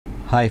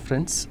Hi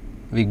friends,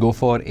 we go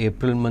for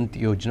April month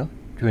Yojana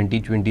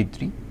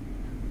 2023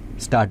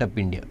 Startup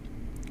India.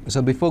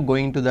 So before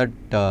going to that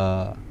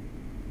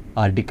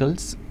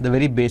articles, the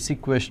very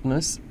basic question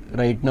is,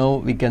 right now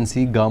we can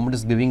see government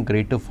is giving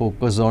greater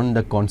focus on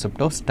the concept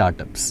of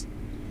startups.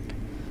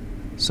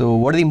 So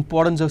what the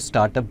importance of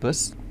startup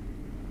is?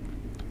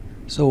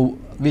 So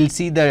we'll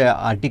see the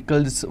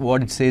articles,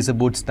 what it says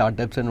about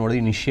startups and what are the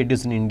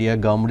initiatives in India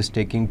government is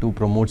taking to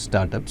promote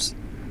startups.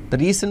 The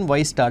reason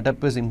why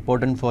startup is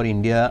important for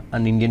India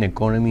and Indian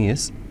economy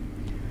is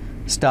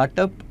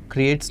startup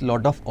creates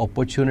lot of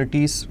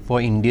opportunities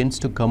for Indians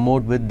to come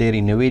out with their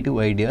innovative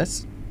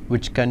ideas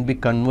which can be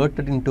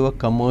converted into a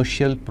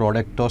commercial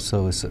product or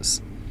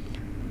services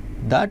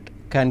that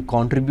can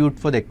contribute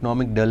for the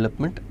economic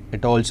development.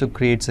 It also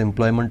creates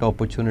employment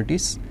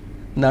opportunities.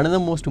 And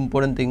another most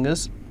important thing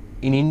is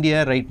in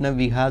India right now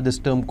we have this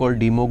term called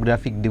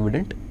demographic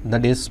dividend,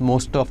 that is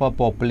most of our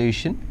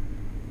population,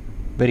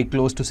 very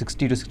close to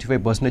 60 to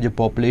 65% of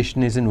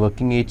population is in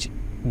working age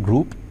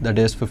group, that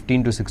is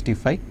 15 to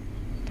 65,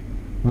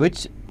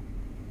 which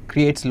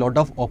creates lot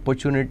of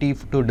opportunity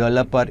to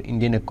develop our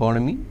Indian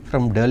economy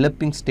from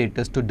developing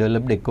status to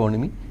developed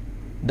economy.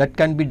 That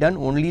can be done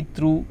only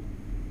through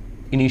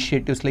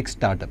initiatives like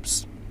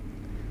startups,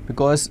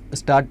 because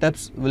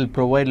startups will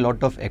provide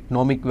lot of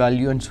economic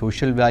value and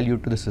social value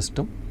to the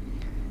system.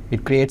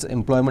 It creates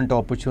employment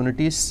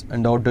opportunities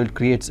and also it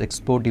creates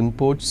export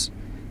imports.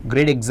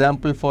 Great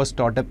example for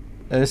startup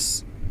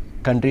is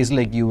countries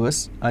like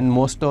US, and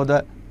most of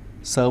the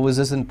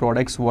services and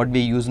products what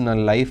we use in our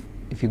life,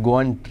 if you go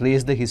and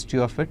trace the history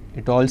of it,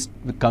 it all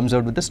comes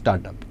out with a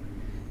startup.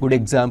 Good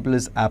example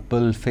is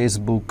Apple,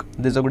 Facebook.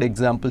 These are good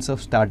examples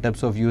of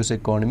startups of US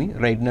economy.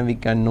 Right now we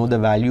can know the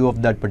value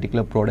of that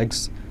particular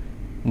products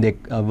in the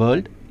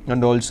world,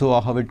 and also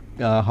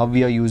how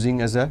we are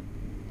using as a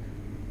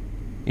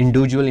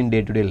individual in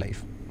day-to-day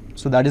life.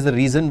 So that is the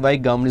reason why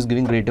government is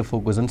giving greater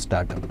focus on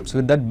startup. So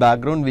with that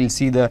background, we'll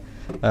see the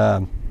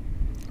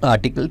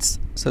articles.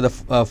 So the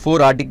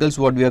four articles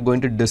what we are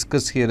going to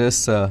discuss here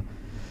is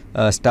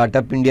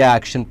Startup India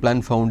Action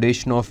Plan,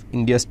 Foundation of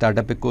India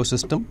Startup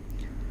Ecosystem,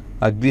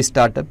 Agri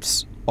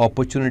Startups,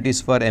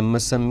 Opportunities for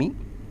MSME,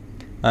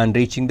 and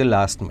Reaching the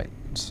Last Mile.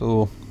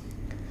 So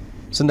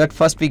in that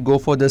first we go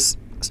for this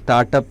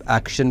Startup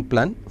Action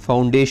Plan,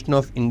 Foundation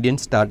of Indian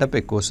Startup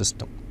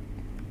Ecosystem.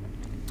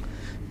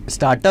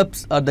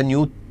 Startups are the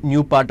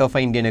new part of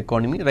our Indian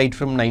economy right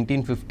from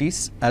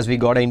 1950s, as we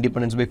got our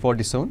independence by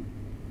 47.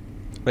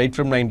 Right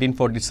from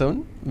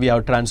 1947 we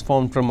have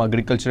transformed from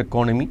agriculture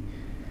economy,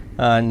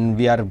 and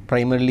we are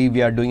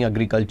doing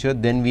agriculture,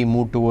 then we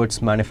move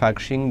towards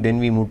manufacturing, then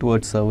we move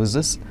towards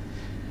services.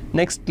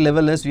 Next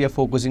level is we are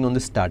focusing on the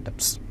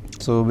startups.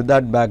 So with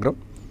that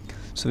background,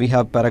 so we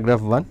have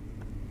paragraph 1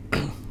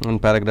 and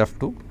paragraph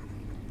 2.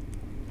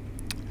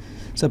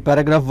 So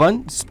paragraph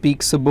 1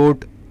 speaks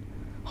about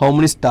how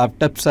many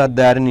startups are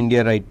there in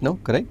India right now,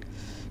 correct?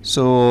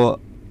 So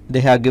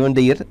they have given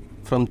the year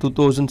from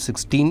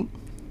 2016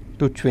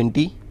 to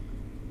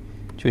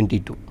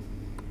 2022.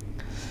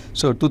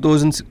 So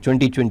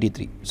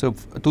 2023. So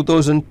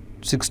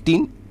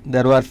 2016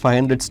 there were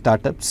 500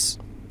 startups.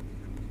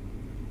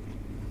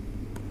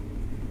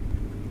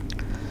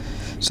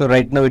 So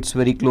right now it's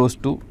very close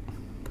to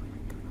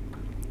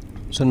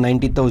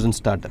 90,000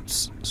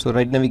 startups. So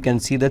right now we can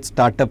see that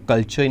startup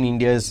culture in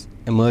India is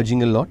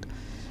emerging a lot,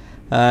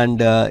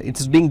 and it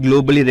is being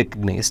globally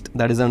recognized.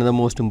 That is another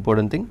most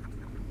important thing.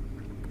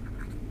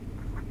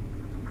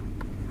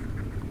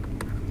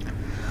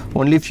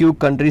 Only few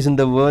countries in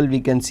the world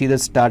we can see that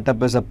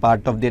startup as a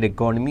part of their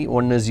economy.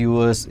 One is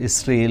US,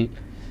 Israel,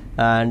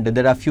 and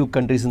there are few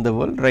countries in the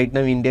world. Right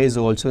now India is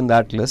also in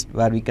that list,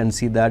 where we can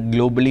see that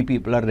globally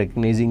people are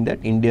recognizing that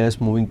India is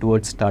moving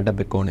towards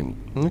startup economy.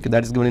 Okay,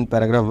 that is given in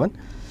paragraph 1.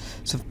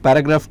 So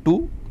paragraph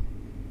 2,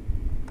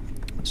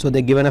 so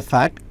they given a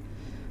fact,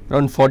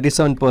 around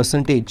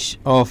 47%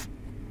 of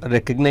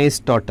recognized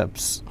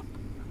startups.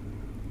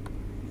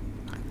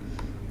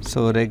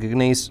 So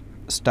recognized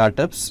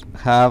startups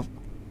have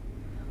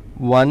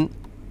one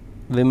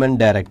women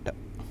director.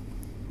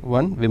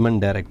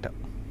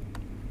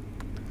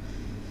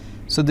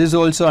 So this is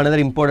also another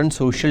important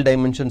social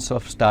dimensions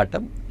of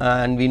startup,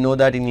 and we know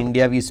that in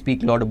India we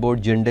speak a lot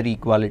about gender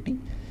equality.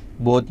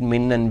 Both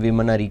men and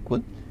women are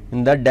equal.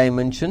 In that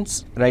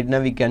dimensions, right now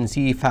we can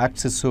see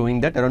facts is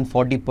showing that around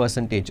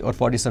 40% or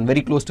 47,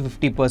 very close to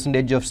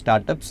 50% of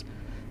startups,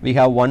 we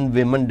have one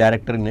women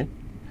director in it.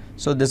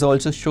 So this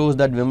also shows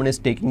that women is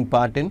taking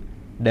part in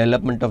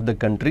development of the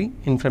country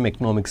in from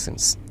economic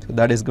sense. So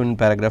that is given in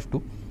paragraph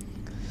 2.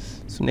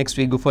 So next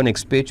we go for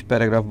next page,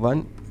 paragraph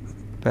 1,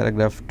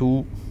 paragraph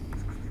 2,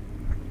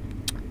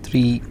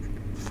 3,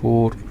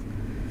 4,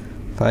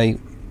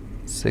 5,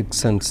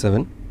 6 and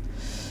 7.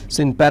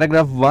 So in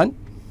paragraph 1,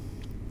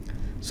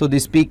 so they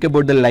speak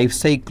about the life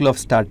cycle of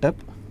startup.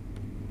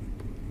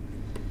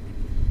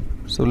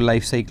 So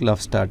life cycle of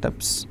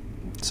startups.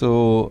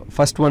 So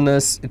first one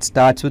is, it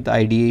starts with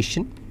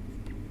ideation.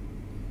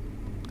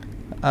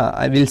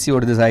 I will see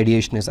what this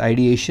ideation is.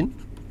 Ideation,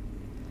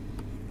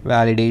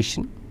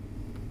 validation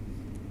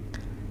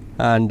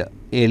and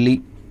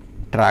early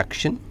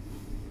traction,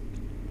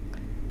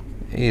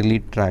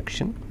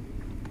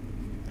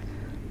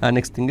 and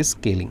next thing is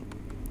scaling.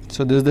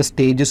 So this is the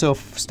stages of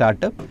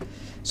startup.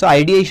 So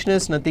ideation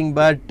is nothing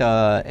but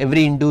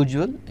every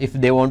individual, if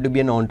they want to be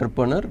an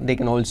entrepreneur, they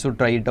can also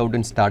try it out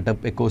in startup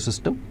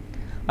ecosystem.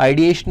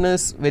 Ideation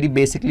is very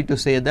basically to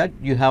say that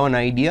you have an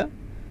idea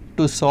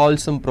to solve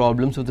some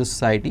problems of the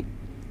society.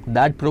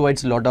 That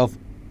provides a lot of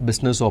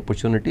business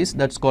opportunities.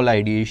 That's called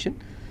ideation.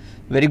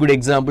 Very good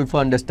example for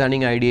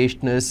understanding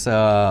ideation is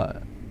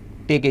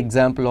take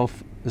example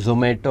of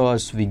Zomato or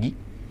Swiggy.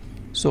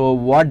 So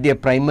what they are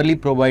primarily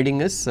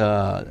providing is they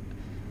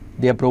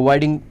are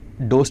providing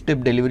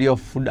doorstep delivery of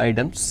food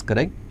items,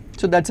 correct?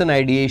 So that's an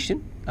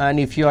ideation, and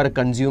if you are a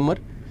consumer,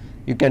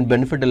 you can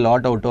benefit a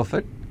lot out of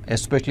it,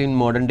 especially in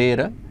modern day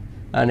era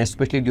and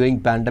especially during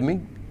pandemic.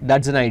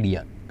 That's an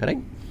idea, correct?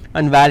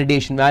 And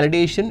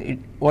validation,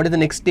 what are the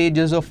next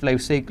stages of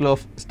life cycle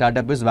of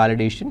startup is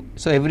validation.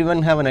 So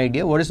everyone have an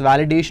idea. What is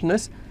validation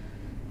is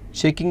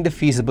checking the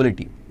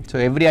feasibility. So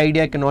every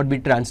idea cannot be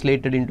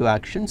translated into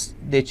actions.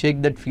 They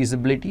check that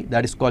feasibility,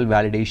 that is called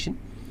validation.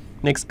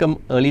 Next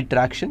come early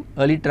traction.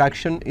 Early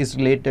traction is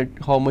related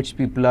how much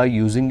people are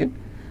using it,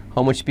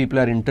 how much people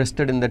are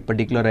interested in that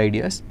particular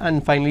ideas,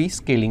 and finally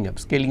scaling up.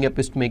 Scaling up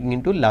is making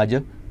into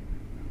larger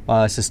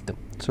system.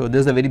 So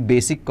this is a very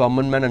basic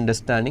common man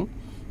understanding.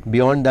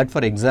 Beyond that,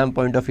 for exam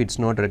point of view, it's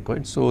not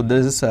required. So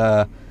this is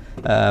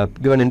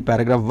given in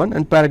paragraph 1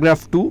 and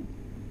paragraph 2.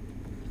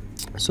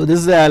 So this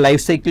is a life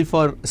cycle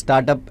for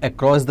startup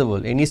across the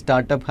world. Any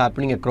startup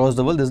happening across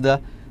the world, this is the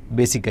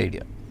basic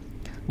idea.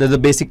 This is the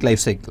basic life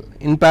cycle.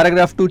 In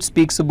paragraph 2, it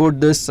speaks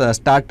about this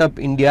Startup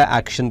India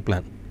Action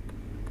Plan.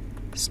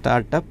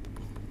 Startup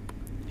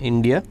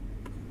India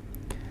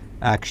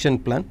Action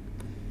Plan.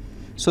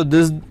 So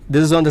this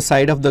is on the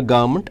side of the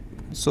government.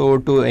 So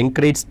to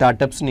encourage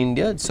startups in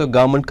India, so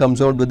government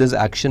comes out with this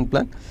action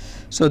plan.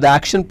 So the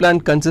action plan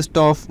consists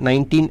of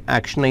 19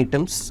 action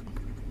items.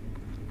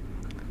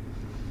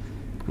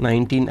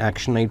 19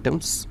 action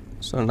items.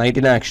 So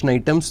 19 action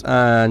items,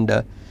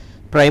 and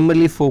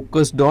primarily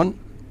focused on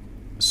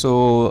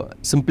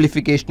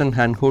simplification and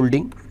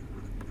hand-holding.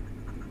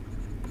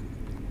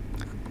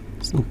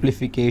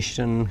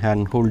 Simplification,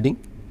 hand-holding.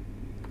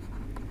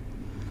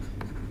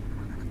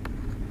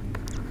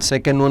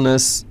 Second one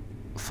is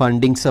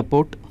funding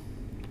support.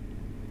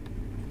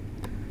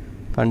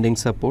 Funding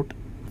support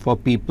for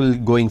people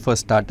going for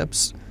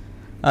startups,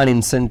 and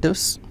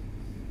incentives.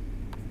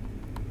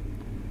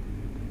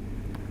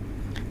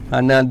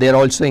 And they are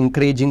also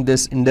encouraging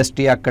this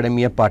industry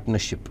academia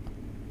partnership.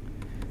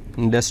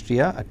 Industry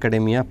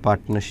academia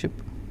partnership.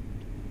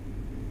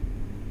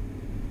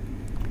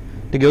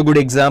 To give a good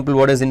example,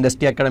 what is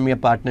industry academia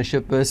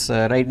partnership is,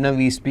 right now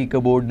we speak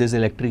about this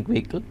electric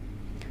vehicle.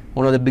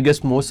 One of the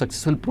biggest, most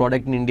successful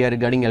product in India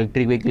regarding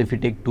electric vehicle, if you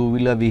take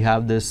two-wheeler, we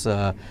have this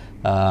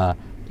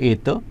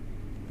Ather.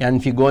 And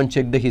if you go and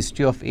check the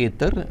history of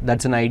Ather,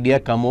 that's an idea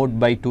come out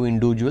by two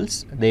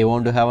individuals. They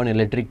want to have an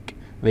electric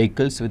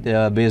vehicles with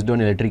based on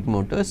electric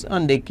motors,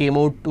 and they came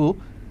out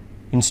to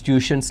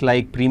institutions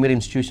like premier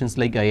institutions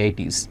like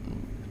IITs.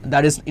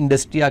 That is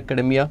industry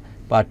academia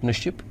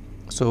partnership.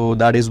 So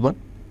that is one.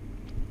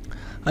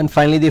 And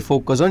finally, they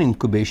focus on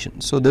incubation.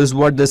 So this is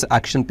what this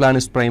action plan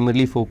is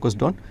primarily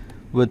focused on,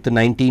 with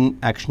 19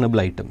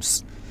 actionable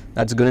items.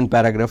 That's given in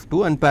paragraph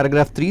 2, and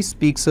paragraph 3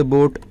 speaks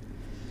about,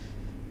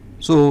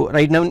 so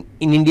right now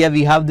in India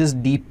we have this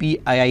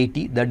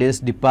DPIIT, that is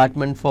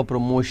Department for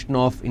Promotion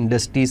of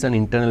Industries and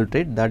Internal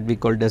Trade, that we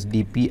call it as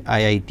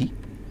DPIIT.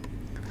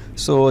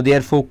 So they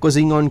are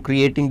focusing on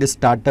creating the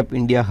Startup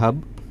India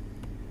Hub.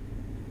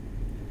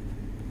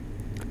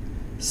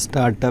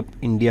 Startup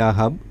India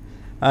Hub,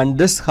 and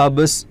this hub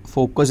is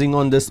focusing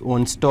on this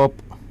one-stop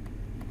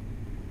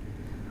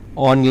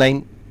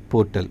online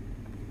portal.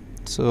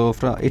 So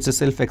it's a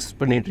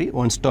self-explanatory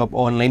one-stop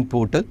online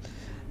portal,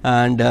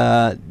 and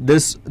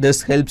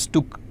this helps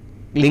to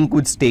link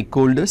with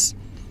stakeholders,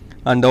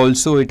 and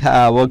also it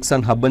works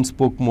on hub and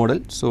spoke model.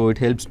 So it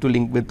helps to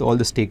link with all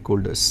the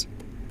stakeholders.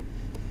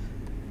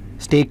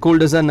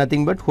 Stakeholders are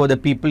nothing but who are the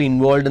people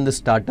involved in the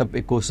startup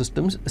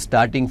ecosystems,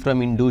 starting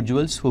from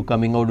individuals who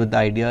coming out with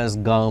ideas,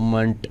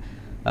 government,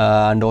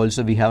 and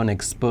also we have an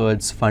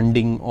experts,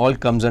 funding, all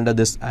comes under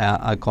this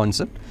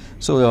concept.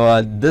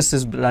 So this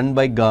is run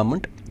by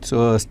government.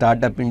 So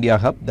Startup India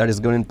Hub, that is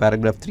given in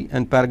paragraph 3,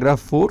 and paragraph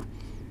 4.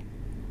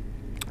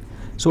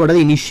 So what are the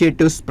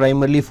initiatives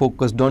primarily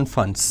focused on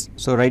funds?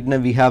 So right now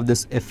we have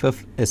this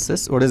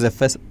FFSS. What is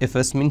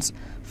FS means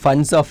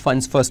funds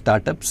for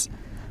startups.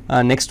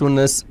 Next one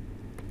is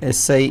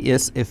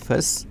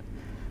SISFS,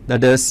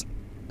 that is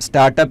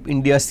Startup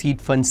India Seed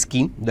Fund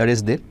Scheme, that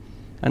is there.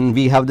 And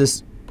we have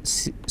this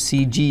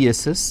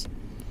CGSS,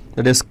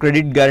 that is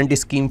Credit Guarantee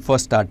Scheme for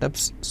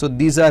Startups. So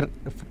these are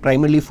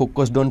primarily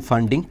focused on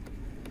funding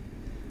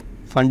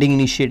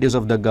initiatives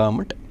of the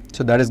government.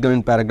 So that is given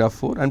in paragraph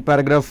 4, and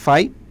paragraph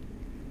 5.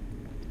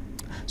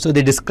 So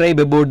they describe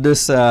about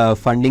this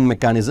funding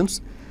mechanisms.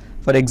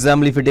 For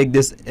example, if you take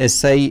this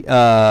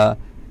SISFS,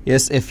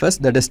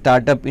 that is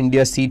Startup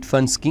India Seed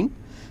Fund Scheme.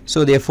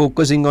 So they are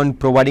focusing on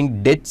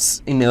providing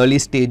debts in early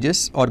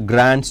stages or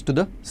grants to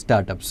the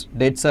startups.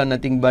 Debts are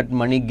nothing but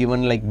money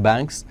given like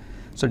banks.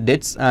 So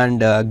debts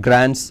and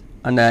grants,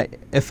 and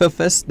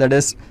FFS, that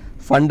is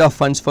Fund of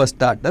Funds for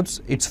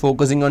Startups. It's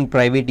focusing on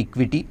private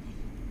equity.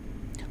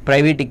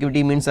 Private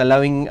equity means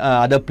allowing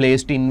other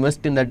players to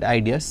invest in that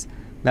ideas.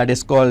 That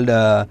is called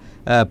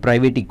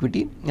private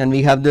equity. And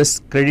we have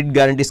this credit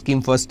guarantee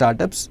scheme for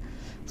startups,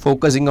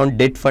 focusing on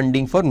debt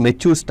funding for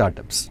mature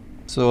startups.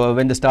 So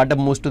when the startup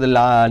moves to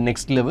the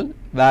next level,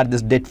 where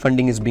this debt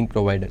funding is being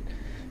provided.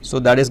 So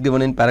that is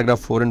given in paragraph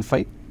 4 and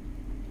 5.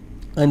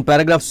 And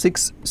paragraph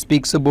 6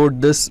 speaks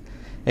about this,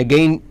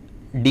 again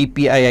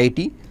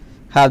DPIIT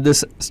have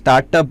this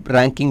startup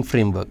ranking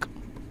framework.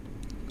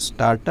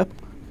 Startup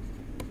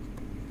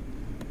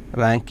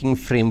ranking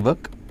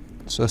framework.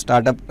 So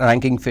startup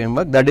ranking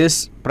framework, that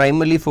is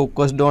primarily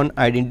focused on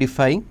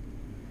identifying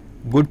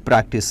good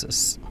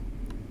practices.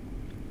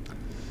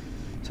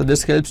 So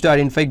this helps to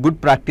identify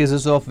good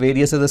practices of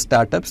various other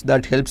startups,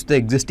 that helps the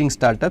existing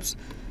startups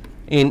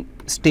in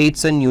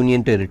states and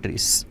union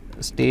territories.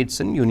 States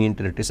and union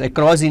territories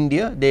across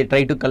India, they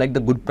try to collect the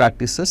good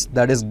practices.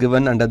 That is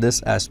given under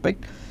this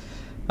aspect,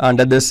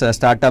 under this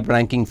startup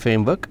ranking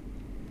framework.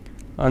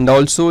 And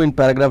also in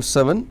paragraph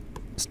 7,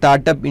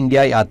 Startup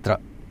India Yatra.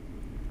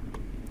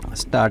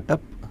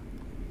 Startup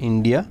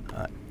India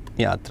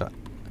Yatra.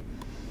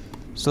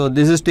 So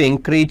this is to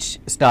encourage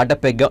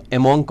startup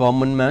among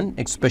common man,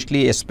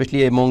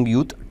 especially among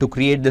youth, to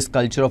create this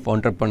culture of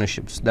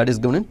entrepreneurships. That is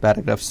given in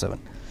paragraph 7.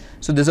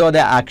 So these are the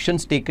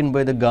actions taken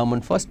by the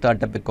government for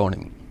startup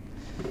economy.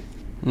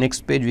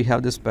 Next page we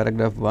have this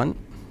paragraph 1,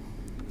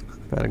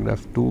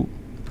 paragraph 2,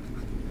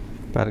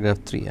 paragraph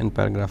 3 and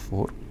paragraph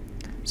 4.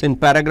 So in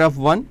paragraph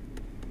 1,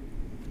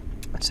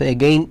 so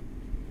again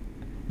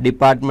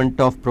Department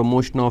of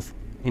Promotion of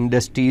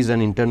Industries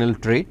and Internal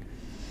Trade.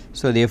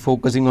 So they are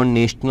focusing on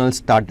National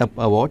Startup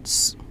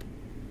Awards.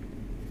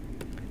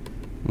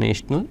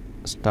 National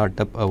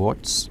Startup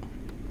Awards.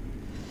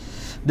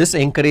 This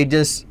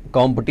encourages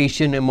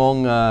competition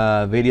among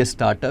various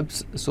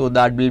startups, so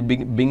that will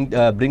bring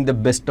the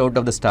best out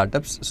of the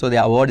startups. So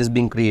the award is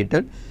being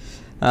created,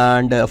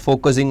 and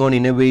focusing on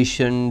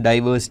innovation,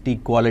 diversity,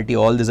 quality,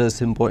 all these are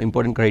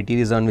important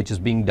criteria on which is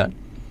being done.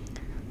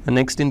 And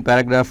next in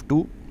paragraph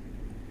 2,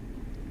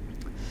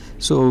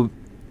 so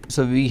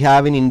we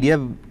have in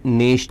India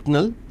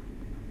National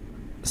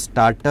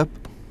Startup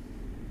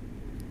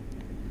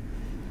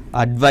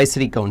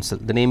Advisory Council.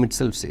 The name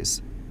itself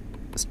says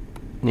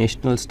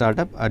National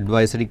Startup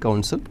Advisory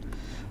Council.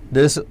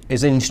 This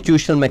is an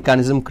institutional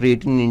mechanism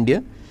created in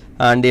India,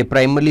 and they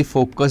primarily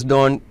focused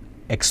on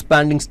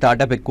expanding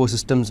startup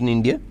ecosystems in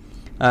India,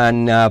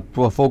 and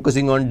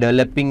focusing on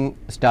developing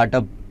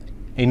startup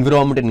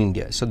environment in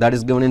India. So that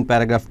is given in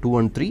paragraph 2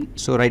 and 3.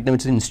 So right now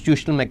it's an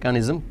institutional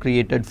mechanism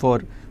created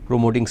for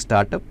promoting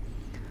startup.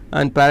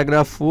 And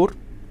paragraph 4,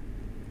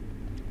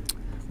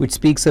 which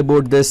speaks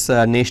about this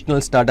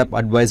National Startup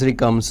Advisory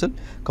Council,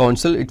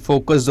 it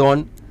focuses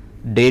on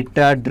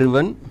data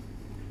driven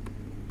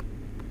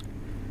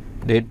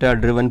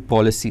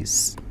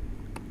policies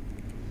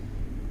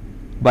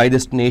by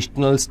this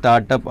National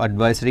Startup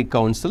Advisory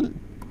Council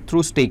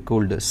through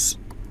stakeholders.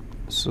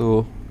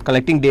 So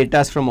collecting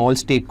data from all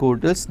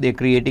stakeholders, they are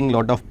creating a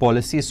lot of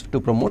policies to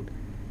promote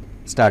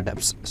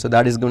startups. So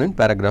that is given in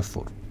paragraph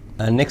 4.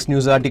 And next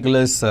news article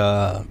is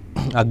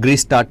Agri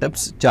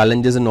Startups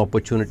Challenges and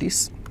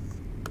Opportunities.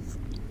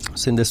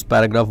 So in this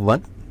paragraph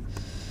 1,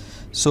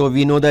 so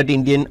we know that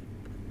Indian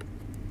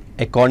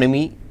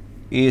economy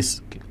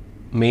is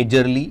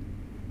majorly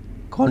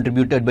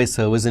contributed by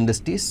service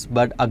industries,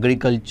 but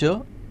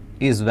agriculture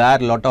is where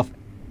a lot of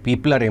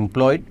people are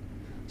employed.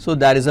 So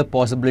there is a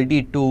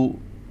possibility to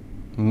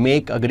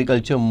make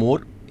agriculture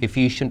more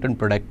efficient and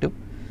productive.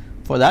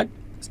 For that,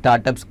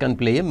 startups can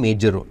play a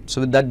major role.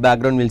 So with that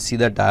background, we'll see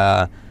that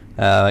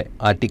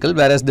article,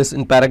 whereas this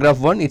in paragraph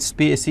 1, it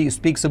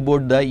speaks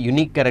about the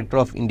unique character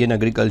of Indian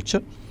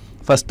agriculture.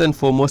 First and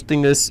foremost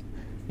thing is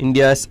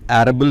India's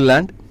arable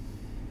land.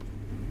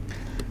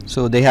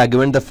 So they have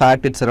given the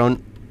fact it's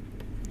around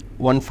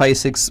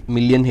 156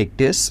 million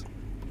hectares,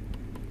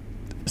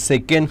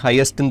 second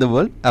highest in the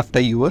world after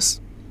US.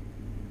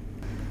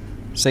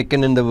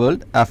 Second in the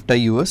world after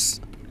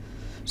US.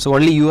 So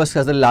only US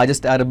has the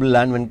largest arable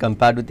land when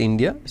compared with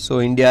India. So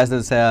India has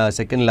the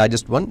second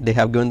largest one. They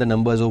have given the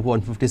numbers of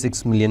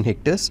 156 million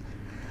hectares.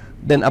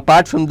 Then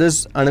apart from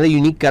this, another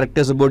unique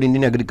characters about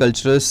Indian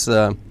agriculture is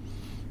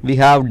we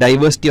have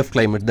diversity of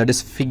climate, that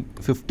is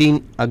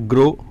 15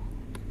 agro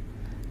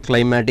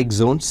climatic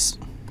zones,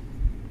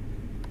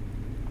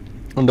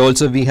 and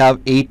also we have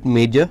 8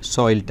 major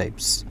soil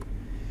types.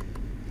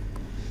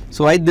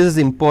 So why this is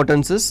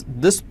important is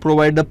this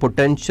provide the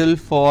potential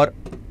for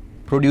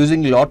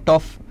producing lot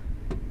of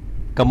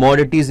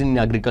commodities in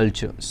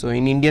agriculture. So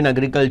in Indian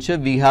agriculture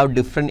we have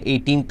different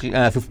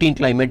 15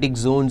 climatic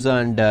zones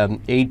and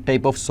 8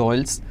 type of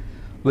soils.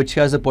 which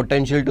has the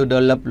potential to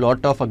develop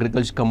lot of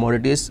agriculture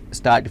commodities,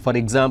 for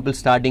example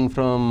starting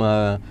from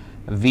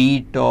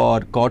wheat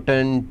or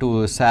cotton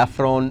to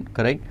saffron,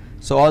 correct?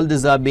 So all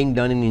these are being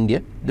done in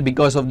India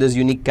because of this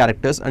unique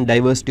characters and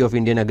diversity of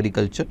Indian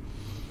agriculture.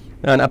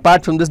 And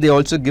apart from this, they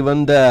also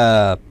given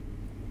the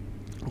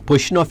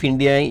position of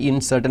India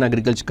in certain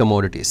agriculture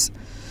commodities.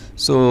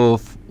 So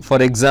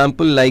for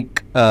example,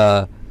 like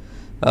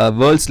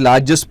world's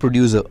largest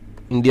producer,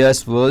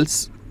 India's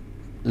world's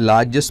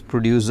largest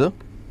producer,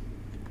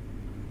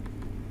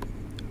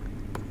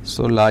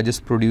 so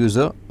largest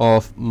producer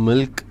of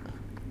milk,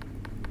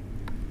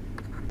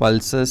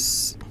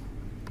 pulses,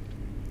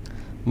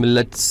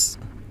 millets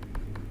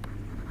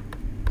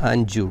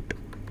and jute.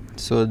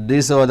 So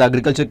these are the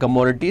agriculture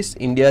commodities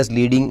India is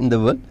leading in the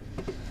world.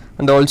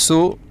 And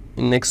also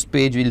in next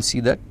page we will see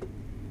that.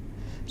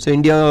 So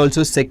India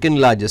also second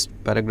largest,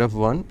 paragraph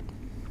 1,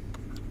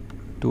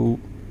 2,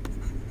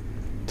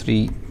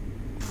 3,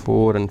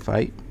 4 and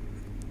 5.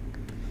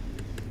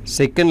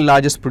 Second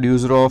largest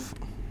producer of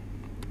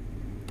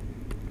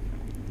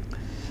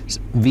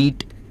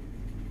wheat,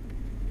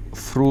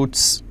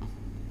 fruits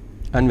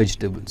and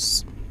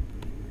vegetables.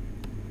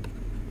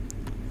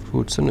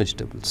 Fruits and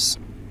vegetables.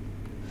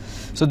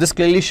 So this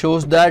clearly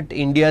shows that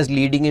India is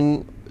leading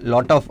in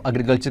lot of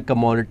agriculture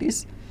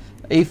commodities.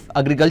 If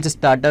agriculture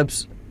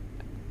startups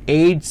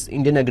aids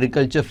Indian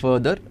agriculture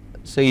further,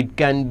 so it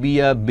can be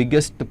a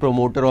biggest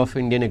promoter of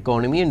Indian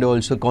economy and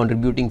also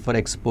contributing for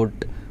export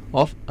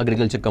of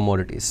agriculture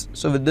commodities.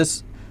 So with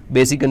this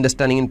basic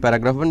understanding in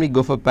paragraph 1, we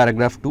go for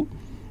paragraph 2.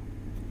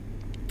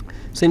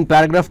 So in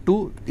paragraph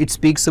 2, it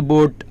speaks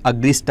about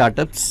agri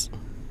startups.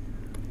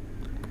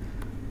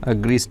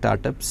 Agri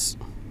startups.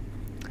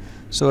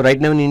 So right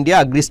now in India,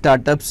 agri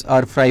startups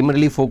are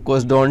primarily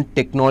focused on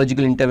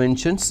technological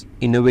interventions,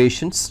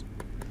 innovations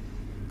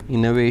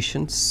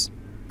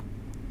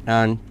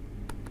and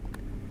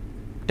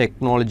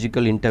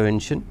technological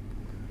intervention.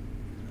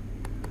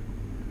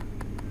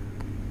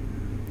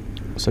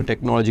 So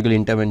technological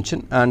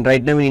intervention, and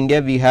right now in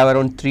India we have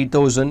around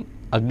 3,000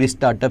 agri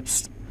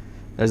startups.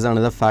 There is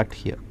another fact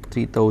here,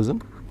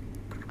 3,000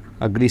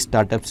 agri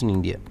startups in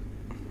India.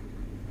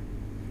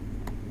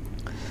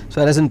 So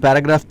whereas in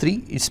paragraph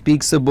 3, it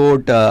speaks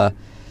about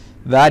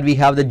where we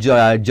have the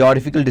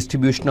geographical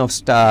distribution of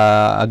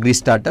agri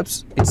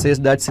startups. It says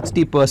that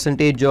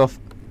 60% of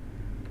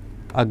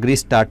agri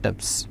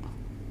startups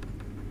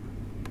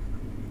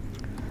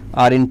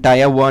are in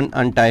tier 1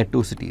 and tier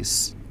 2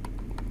 cities.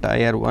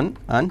 Tier 1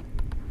 and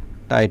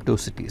tier 2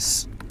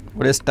 cities.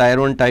 What is tier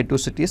 1, tier 2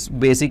 cities?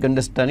 Basic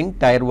understanding,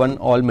 tier 1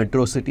 all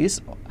metro cities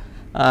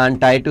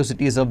and tier 2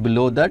 cities are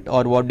below that,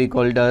 or what we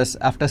call it as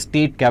after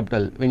state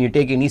capital. When you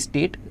take any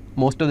state,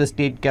 most of the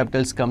state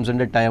capitals comes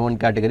under tier 1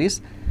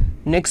 categories.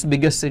 Next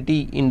biggest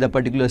city in the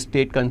particular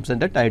state comes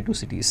under tier 2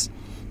 cities,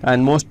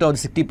 and most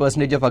of the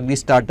 60% of agri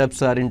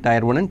startups are in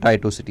tier 1 and tier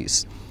 2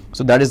 cities.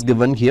 So that is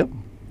given here.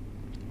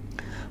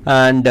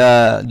 And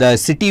the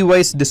city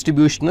wise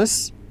distribution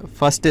is,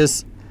 first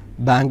is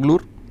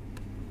Bangalore.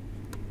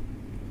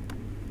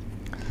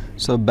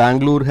 So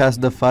Bangalore has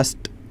the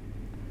first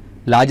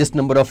largest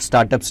number of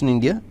startups in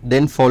India,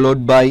 then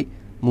followed by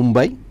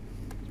Mumbai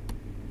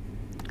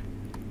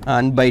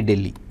and by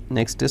Delhi.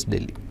 Next is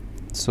Delhi.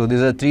 So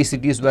these are 3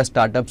 cities where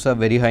startups are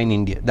very high in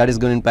India. That is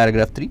given in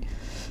paragraph 3.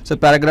 So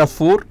paragraph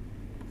 4,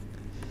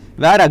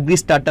 where agri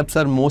startups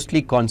are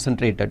mostly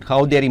concentrated,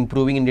 how they are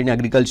improving Indian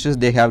agriculture,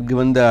 they have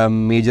given the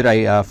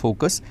major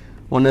focus.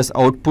 One is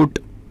output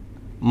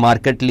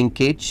market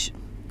linkage.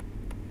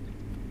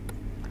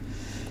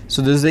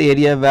 So this is the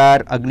area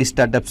where agri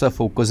startups are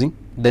focusing.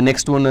 The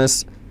next one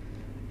is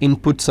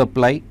input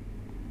supply.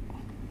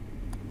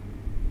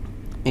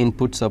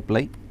 Input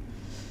supply.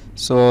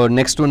 So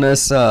next one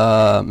is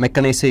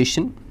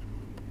mechanization.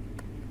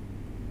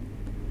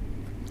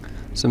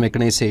 So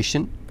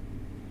mechanization.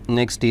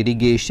 Next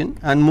irrigation,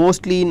 and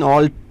mostly in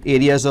all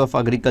areas of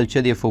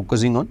agriculture they are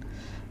focusing on.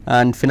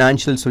 And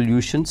financial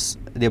solutions,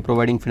 they are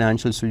providing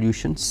financial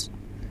solutions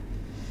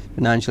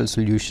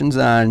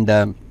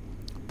and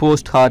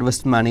post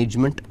harvest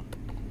management.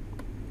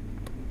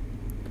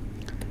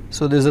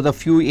 So these are the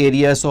few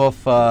areas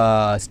of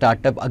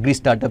agri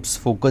startups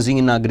focusing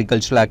in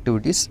agricultural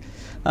activities,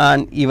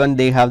 and even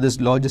they have this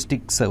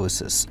logistic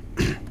services.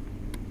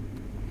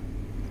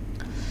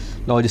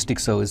 Logistic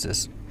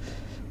services.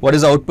 What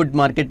is output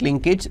market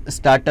linkage?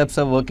 Startups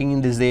are working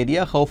in this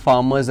area, how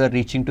farmers are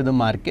reaching to the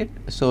market,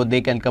 so they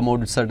can come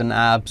out with certain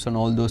apps and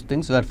all those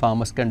things where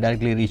farmers can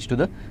directly reach to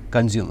the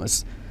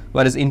consumers.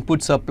 Whereas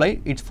input supply,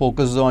 it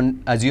focuses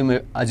on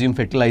assume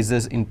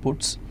fertilizers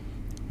inputs,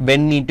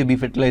 when need to be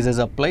fertilizers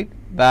applied,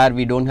 where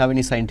we don't have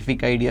any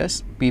scientific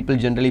ideas, people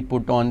generally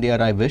put on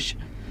their I wish.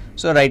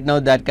 So right now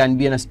that can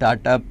be in a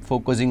startup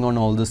focusing on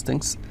all those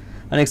things.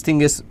 The next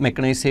thing is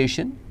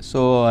mechanization.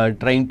 So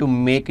trying to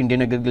make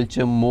Indian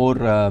agriculture more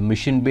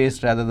machine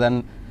based rather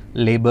than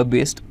labor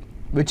based,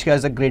 which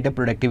has a greater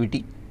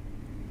productivity.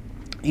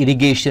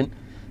 Irrigation.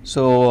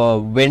 So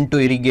when to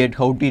irrigate,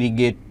 how to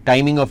irrigate,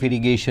 timing of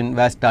irrigation,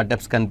 where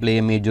startups can play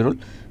a major role.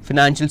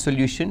 Financial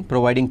solution,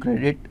 providing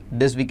credit.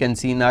 This we can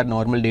see in our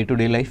normal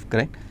day-to-day life,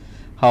 correct?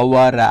 How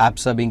our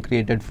apps are being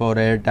created for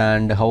it,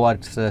 and how our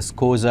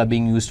scores are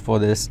being used for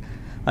this.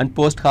 And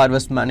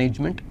post-harvest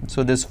management.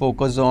 So this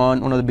focus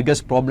on one of the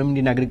biggest problem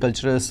in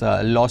agriculture is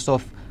loss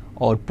of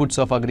outputs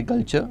of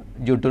agriculture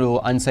due to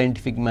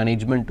unscientific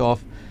management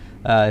of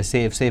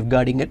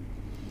safeguarding it,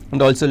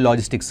 and also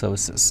logistics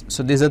services.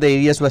 So these are the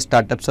areas where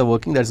startups are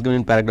working. That's given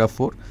in paragraph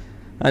 4.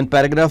 And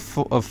paragraph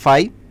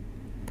 5.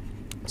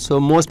 So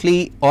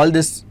mostly all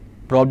these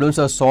problems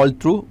are solved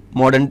through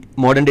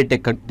modern day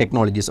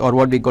technologies, or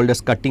what we call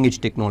as cutting edge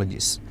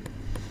technologies.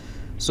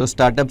 So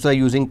startups are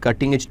using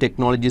cutting edge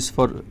technologies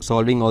for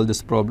solving all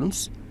these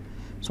problems.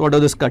 So what are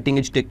those cutting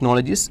edge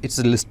technologies? It's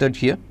listed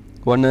here.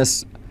 One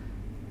is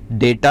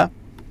data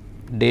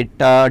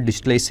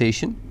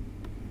digitalization.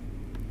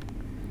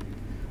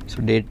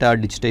 So data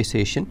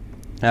digitization,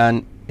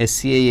 and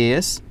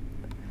SCAS,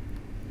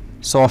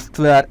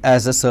 software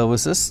as a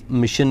services,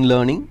 machine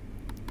learning,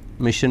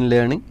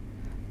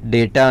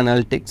 data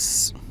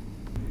analytics.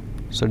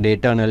 So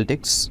data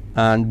analytics,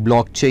 and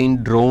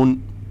blockchain,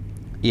 drone,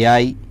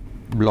 AI,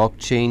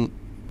 blockchain,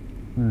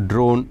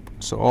 drone.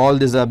 So all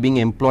these are being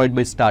employed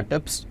by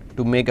startups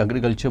to make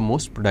agriculture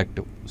most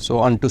productive.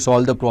 So, and to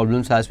solve the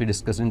problems as we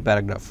discussed in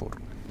paragraph 4.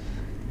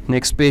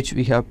 Next page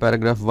we have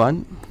paragraph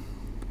 1,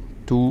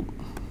 2,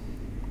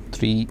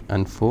 3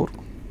 and 4.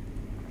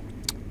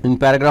 In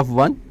paragraph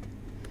 1,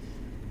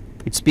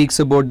 it speaks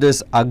about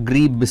this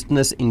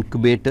agri-business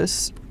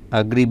incubators.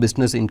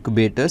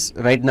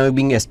 Right now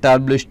being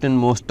established in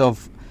most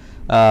of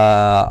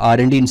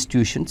R&D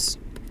institutions.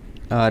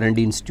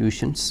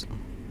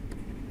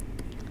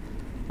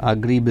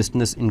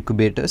 Agri-business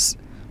incubators,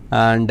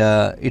 and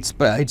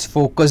it's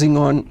focusing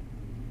on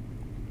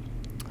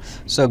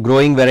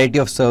growing variety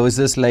of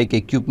services like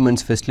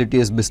equipments,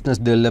 facilities, business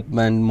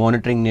development,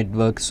 monitoring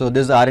networks. So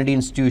these R&D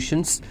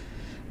institutions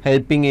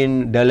helping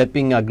in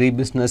developing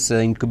agri-business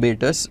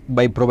incubators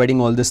by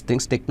providing all these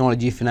things: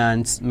 technology,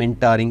 finance,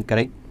 mentoring,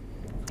 correct?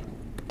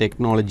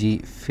 Technology,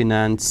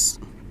 finance,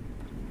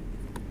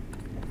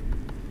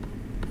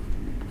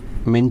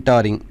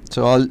 mentoring.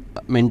 So all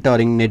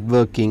mentoring,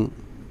 networking.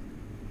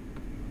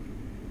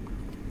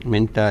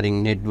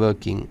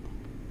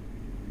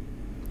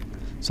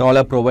 So all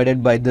are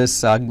provided by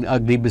this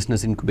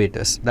agri-business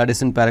incubators. That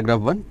is in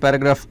paragraph 1.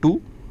 Paragraph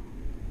 2,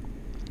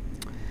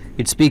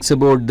 it speaks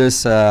about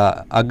this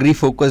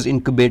agri-focused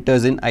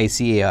incubators in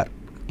ICAR,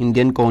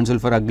 Indian Council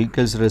for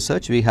Agricultural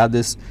Research. We have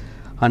this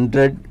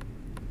 100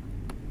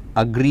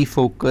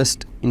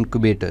 agri-focused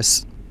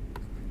incubators.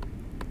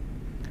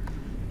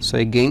 So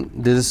again,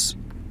 this is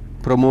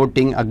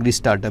promoting agri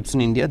startups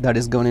in India. That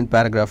is given in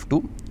paragraph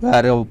 2,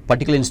 where a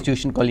particular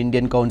institution called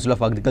Indian Council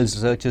of Agricultural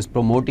Research is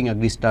promoting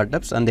agri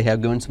startups, and they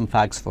have given some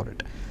facts for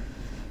it.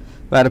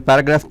 Where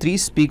paragraph 3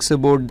 speaks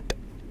about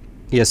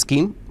a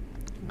scheme,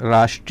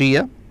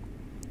 Rashtriya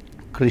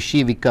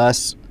Krishi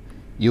Vikas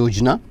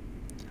Yojana.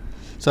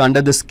 So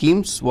under the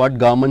schemes, what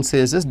government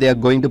says is they are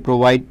going to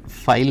provide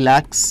 5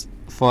 lakhs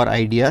for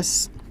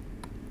ideas,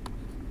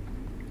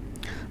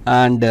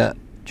 and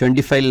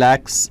 25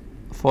 lakhs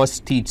for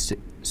seed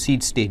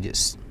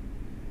stages.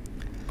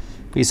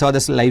 We saw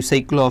this life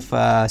cycle of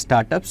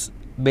startups.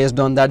 Based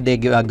on that,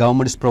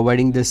 government is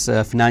providing this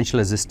financial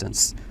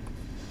assistance.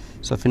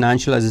 So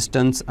financial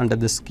assistance under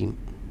this scheme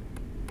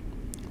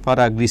for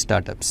agri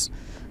startups.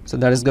 So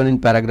that is given in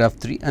paragraph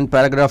 3. And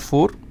paragraph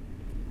 4,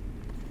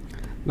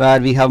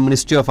 where we have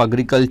Ministry of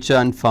Agriculture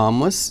and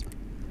Farmers.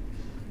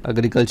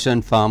 Agriculture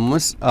and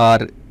farmers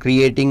are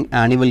creating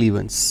annual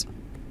events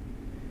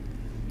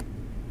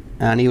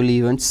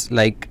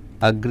like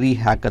Agri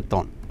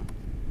Hackathon.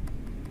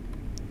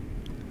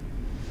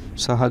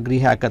 So Agri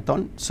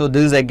Hackathon. So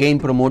this is again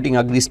promoting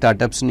agri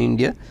startups in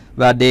India,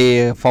 where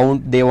they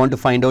want to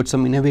find out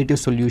some innovative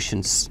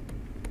solutions.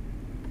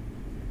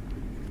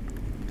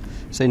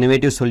 So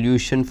innovative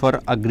solution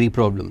for agri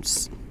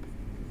problems.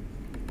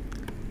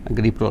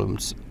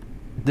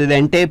 The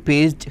entire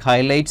page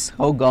highlights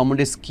how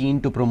government is keen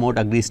to promote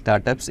agri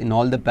startups. In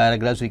all the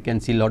paragraphs, we can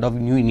see a lot of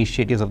new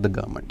initiatives of the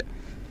government.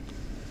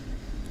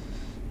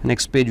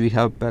 Next page we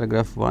have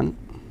paragraph 1,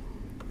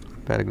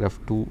 paragraph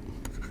 2,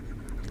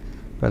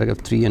 paragraph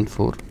 3 and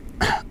 4.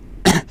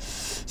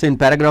 So in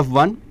paragraph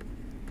 1,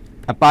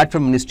 apart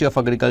from Ministry of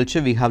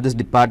Agriculture, we have this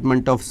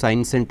Department of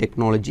Science and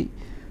Technology.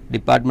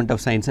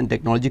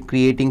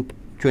 Creating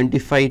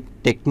 25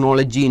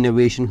 technology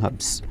innovation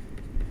hubs.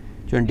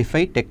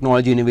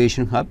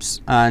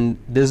 And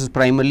this is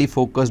primarily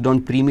focused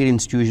on premier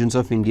institutions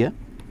of India.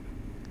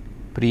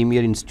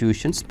 Premier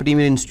institutions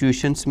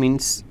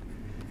means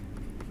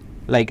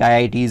like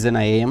IITs and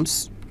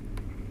IIMs.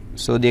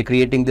 So they are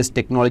creating this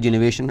technology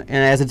innovation, and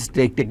as it's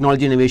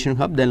technology innovation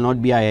hub, there will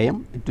not be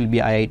IIM, it will be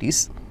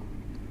IITs,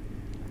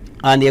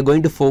 and they are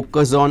going to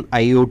focus on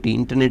IoT,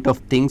 Internet of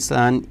Things,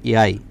 and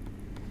AI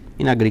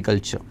in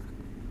agriculture.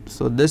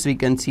 So this we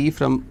can see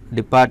from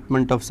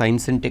Department of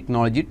Science and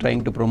Technology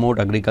trying to promote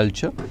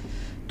agriculture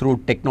through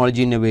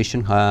technology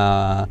innovation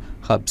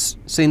hubs.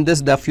 So in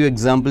this, the few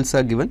examples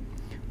are given.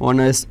 One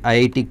is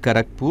IIT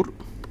Kharagpur.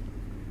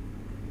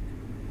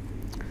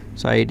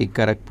 So IIT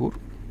Kharagpur.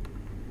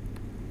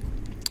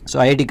 So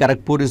IIT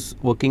Kharagpur is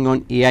working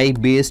on AI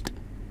based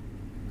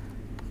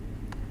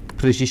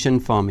precision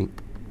farming,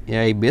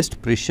 AI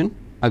based precision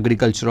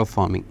agriculture of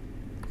farming.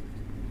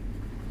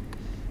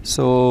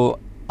 So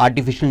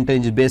artificial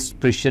intelligence based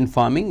precision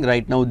farming,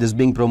 right now this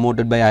being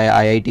promoted by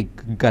IIT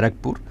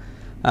Kharagpur,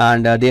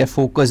 and they are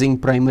focusing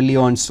primarily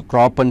on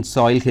crop and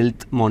soil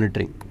health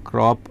monitoring,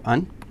 crop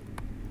and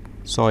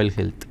soil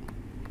health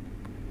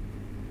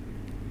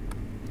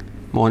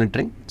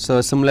monitoring.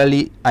 So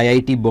similarly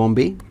IIT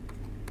Bombay.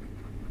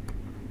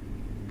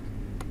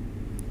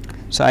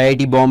 So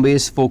IIT Bombay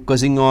is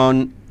focusing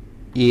on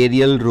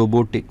aerial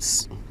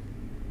robotics.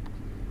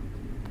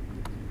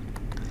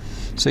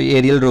 So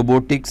aerial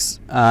robotics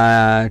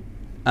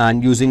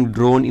and using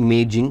drone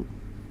imaging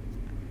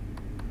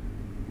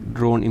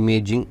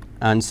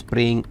and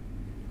spraying.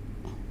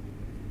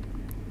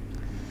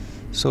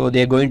 So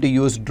they are going to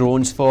use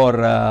drones for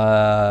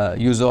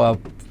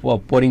for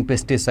pouring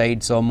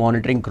pesticides or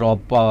monitoring crop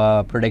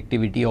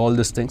productivity, all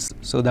these things.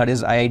 So that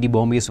is IIT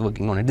Bombay is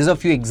working on it. These are a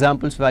few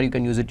examples where you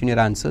can use it in your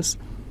answers.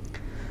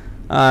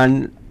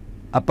 And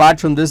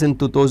apart from this, in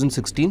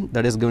 2016,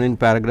 that is given in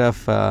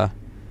paragraph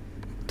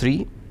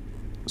 3.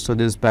 So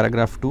this is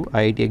paragraph 2,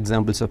 IIT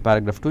examples of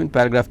paragraph 2. In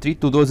paragraph 3,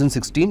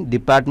 2016,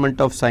 Department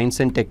of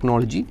Science and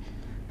Technology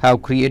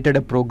have created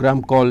a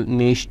program called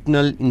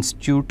National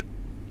Initiative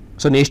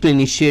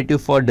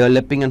for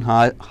Developing and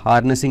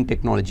Harnessing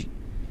Technology.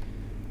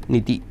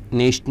 NITI,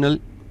 National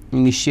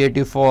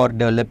Initiative for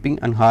Developing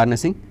and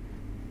Harnessing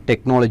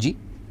Technology,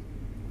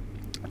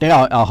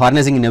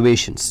 harnessing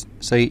innovations.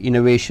 So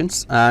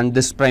innovations, and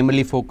this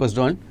primarily focused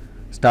on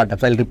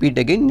startups. I will repeat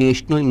again,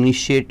 National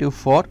Initiative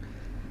for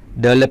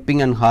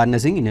Developing and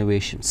Harnessing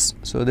Innovations.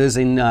 So this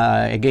in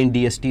again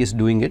DST is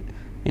doing it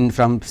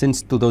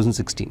since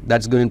 2016.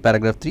 That's going in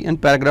paragraph 3.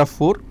 And paragraph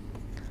 4,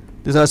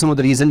 these are some of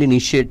the recent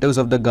initiatives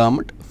of the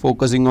government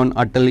focusing on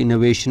Atal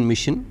Innovation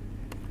Mission.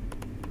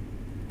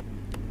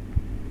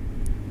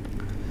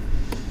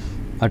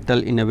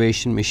 Atal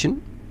Innovation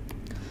Mission.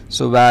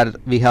 So where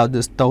we have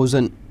this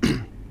 10,000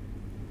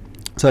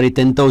 so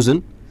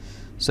 10,000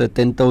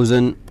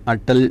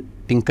 Atal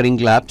Tinkering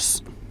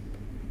Labs.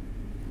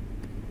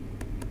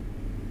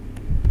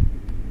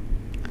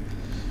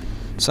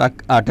 So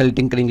Atal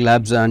Tinkering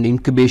Labs and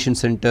incubation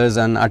centers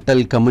and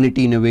Atal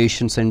Community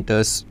Innovation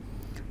Centers.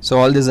 So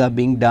all these are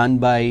being done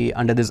by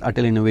under this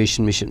Atal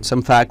Innovation Mission.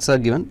 Some facts are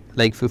given,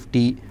 like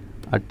 50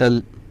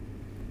 Atal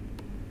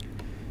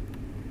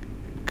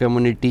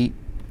Community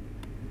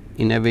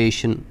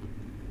Innovation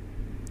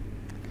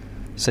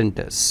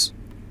Centers.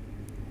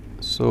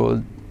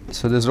 So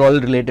this is all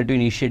related to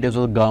initiatives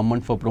of the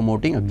government for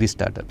promoting agri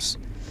startups.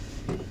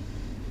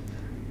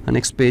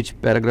 Next page,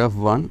 paragraph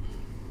 1,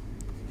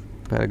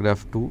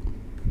 paragraph 2,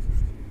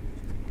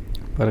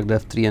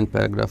 paragraph 3 and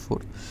paragraph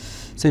 4.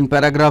 So in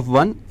paragraph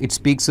 1, it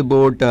speaks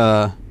about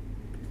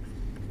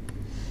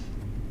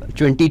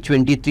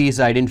 2023 is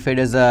identified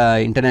as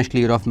a International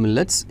Year of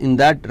Millets. In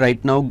that,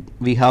 right now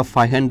we have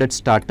 500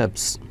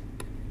 startups.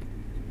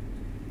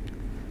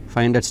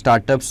 500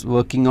 startups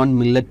working on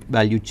millet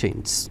value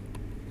chains.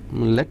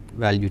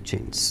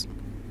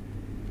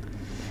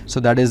 So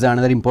that is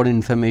another important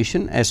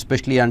information,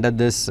 especially under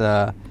this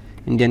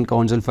Indian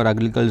Council for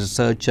Agricultural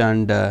Research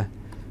and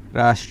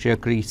Rashtriya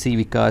Krishi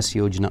Vikas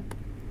Yojana.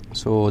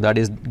 So that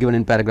is given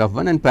in paragraph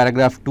 1 and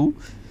paragraph 2.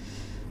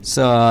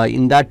 So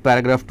in that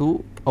paragraph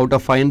 2, out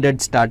of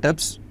 500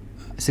 startups,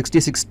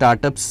 66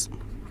 startups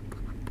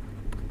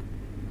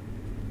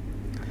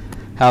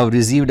have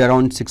received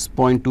around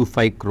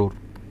 6.25 crore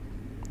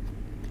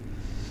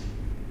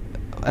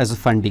as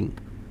funding.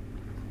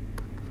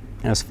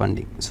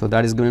 So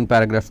that is given in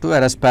paragraph 2,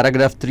 whereas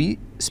paragraph 3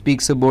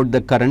 speaks about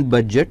the current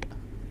budget.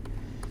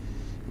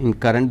 In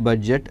current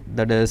budget,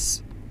 that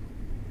is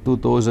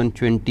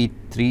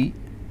 2023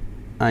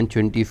 and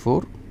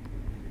 24.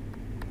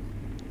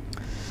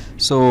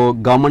 So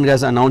government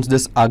has announced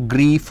this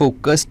Agri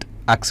Focused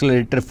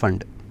Accelerator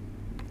Fund.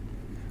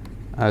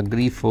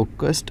 Agri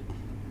Focused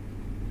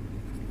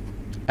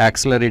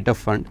Accelerator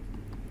Fund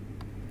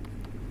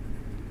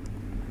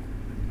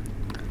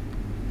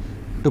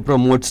to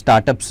promote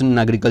startups in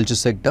agriculture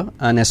sector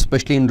and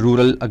especially in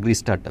rural agri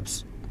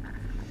startups.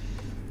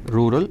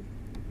 Rural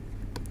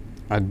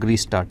agri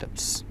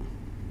startups.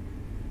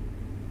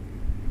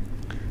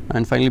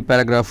 And finally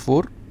paragraph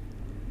 4.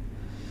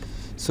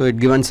 So it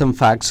given some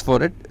facts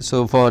for it.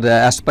 So for the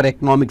as per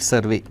economic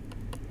survey,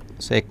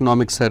 so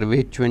economic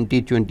survey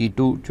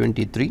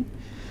 2022-23.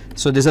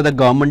 So these are the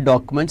government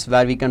documents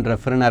where we can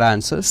refer in our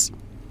answers.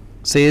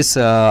 Says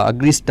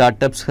agri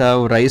startups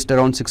have raised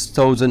around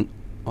 6,000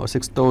 or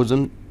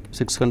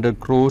 6,600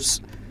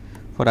 crores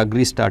for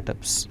agri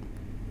startups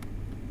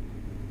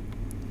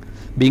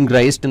being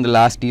raised in the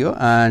last year,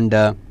 and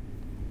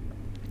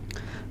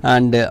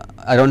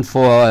around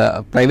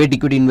for private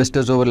equity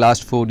investors over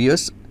last 4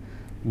 years,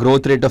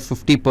 growth rate of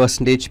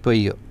 50% per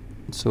year.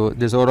 So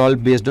these are all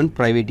based on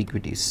private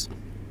equities.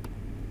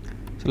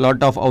 So a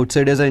lot of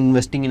outsiders are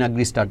investing in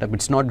agri startup.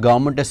 It's not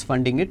government is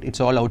funding it, it's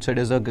all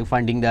outsiders are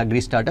funding the agri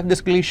startup.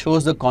 This clearly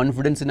shows the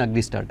confidence in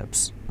agri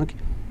startups. Okay.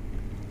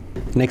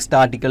 Next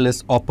article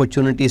is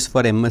opportunities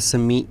for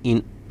MSME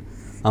in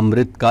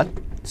Amrit Kal.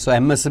 So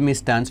MSME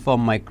stands for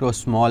micro,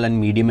 small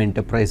and medium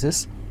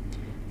enterprises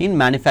in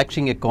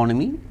manufacturing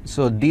economy.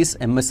 So these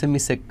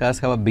MSME sectors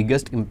have a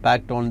biggest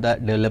impact on the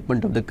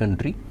development of the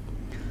country.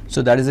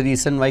 So that is the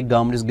reason why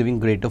government is giving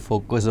greater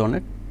focus on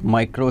it,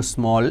 micro,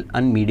 small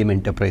and medium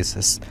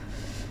enterprises.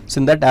 So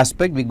in that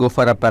aspect we go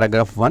for a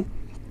paragraph 1.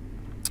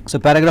 So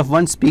paragraph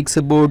 1 speaks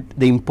about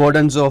the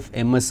importance of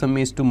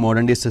MSMEs to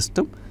modern day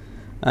system,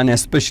 and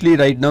especially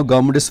right now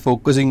government is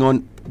focusing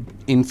on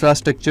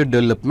infrastructure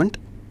development.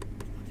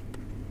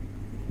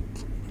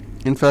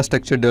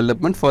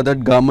 For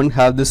that government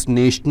have this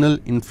national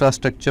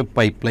infrastructure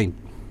pipeline,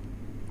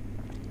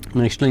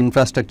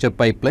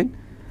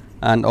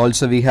 and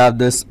also we have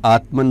this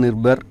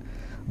Atmanirbhar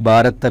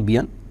Bharat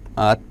Abhiyan.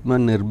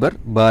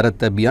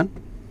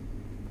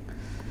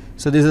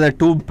 So these are the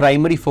two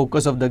primary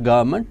focus of the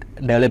government,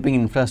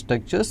 developing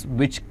infrastructures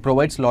which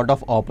provides lot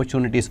of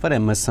opportunities for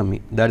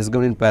MSME. That is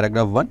given in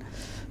paragraph 1.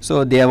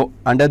 So they have,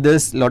 under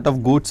this, lot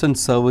of goods and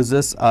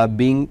services are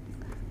being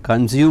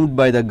consumed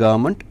by the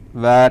government,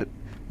 where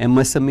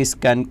MSMEs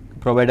can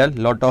provide a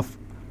lot of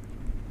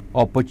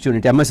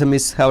opportunity.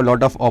 MSMEs have a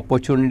lot of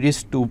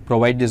opportunities to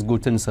provide these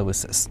goods and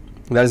services.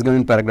 That is given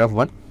in paragraph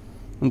 1.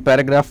 In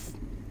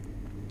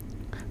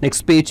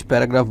next page,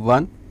 paragraph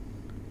 1.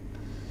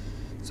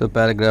 So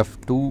paragraph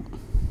 2,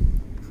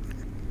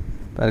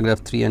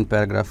 paragraph 3 and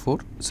paragraph 4.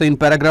 So in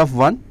paragraph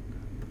 1,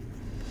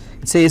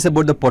 it says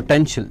about the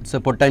potential. So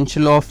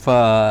potential of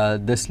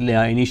this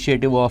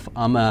initiative of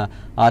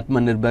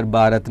Atmanirbhar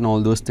Bharat and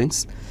all those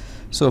things.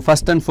 So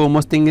first and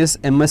foremost thing is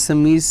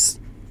MSMEs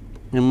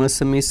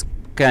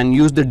can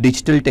use the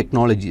digital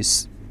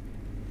technologies.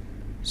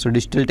 So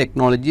digital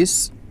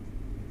technologies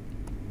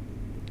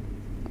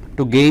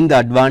to gain the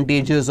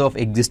advantages of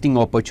existing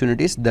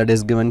opportunities, that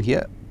is given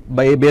here.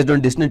 Based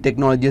on digital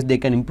technologies, they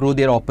can improve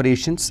their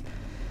operations,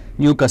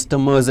 new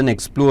customers and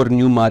explore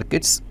new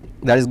markets.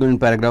 That is given in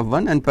paragraph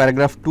 1. And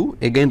paragraph 2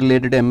 again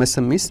related to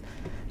MSMEs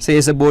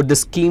says about the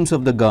schemes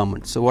of the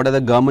government. So what are the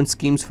government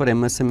schemes for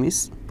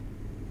MSMEs?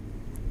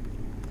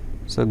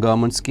 So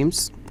government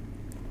schemes,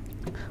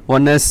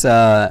 one is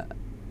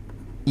EPCG,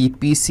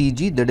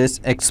 that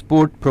is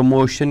export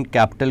promotion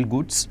capital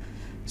goods.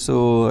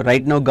 So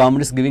right now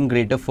government is giving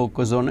greater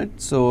focus on it.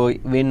 So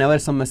whenever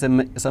some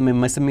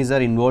MSMEs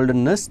are involved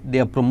in this, they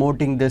are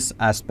promoting this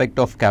aspect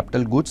of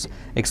capital goods,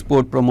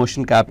 export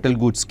promotion capital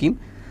goods scheme.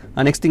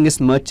 And next thing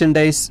is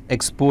merchandise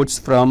exports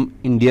from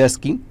India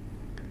scheme.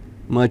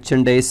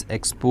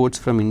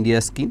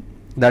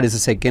 That is the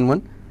second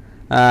one.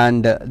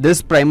 And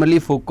this primarily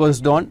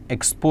focused on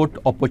export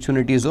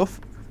opportunities for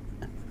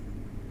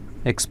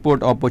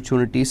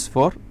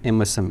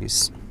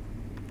MSMEs.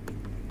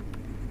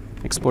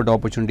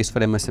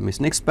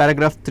 Next,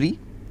 paragraph 3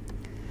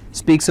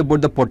 speaks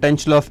about the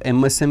potential of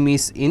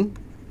MSMEs in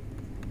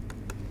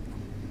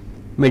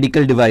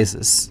medical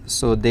devices.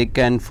 So they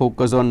can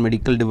focus on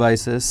medical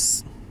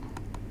devices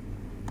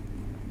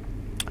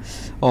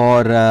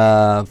or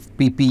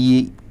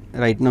PPE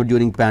right now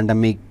during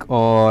pandemic,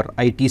 or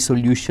IT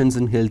solutions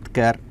in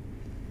healthcare.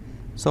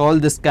 So all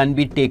this can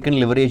be taken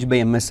leverage by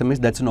MSMEs.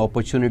 That's an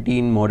opportunity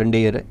in modern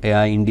day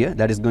India.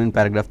 That is going in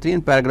paragraph 3.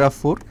 And paragraph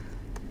 4,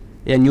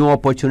 a new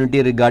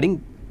opportunity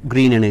regarding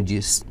green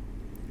energies.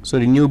 So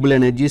renewable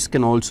energies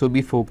can also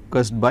be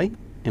focused by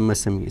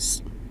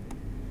MSMEs.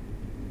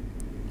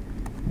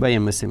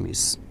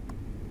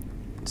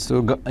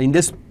 So in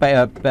this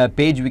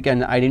page we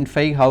can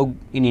identify how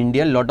in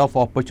India lot of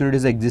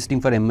opportunities are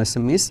existing for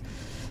MSMEs.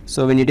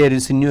 So when it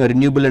is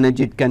renewable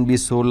energy, it can be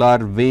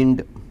solar,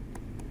 wind,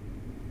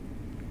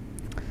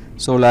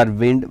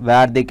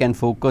 where they can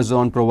focus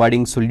on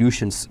providing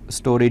solutions,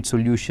 storage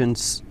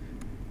solutions,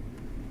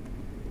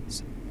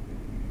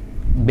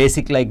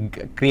 basic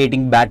like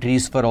creating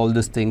batteries for all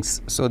these things.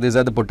 So these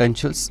are the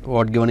potentials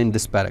what given in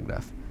this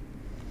paragraph.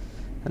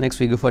 And next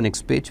we go for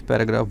next page,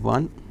 paragraph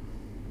 1,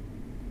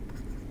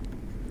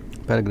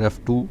 paragraph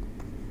 2,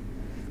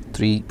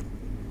 3,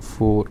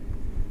 4,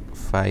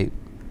 5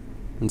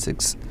 and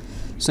 6.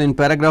 So in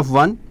paragraph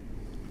 1,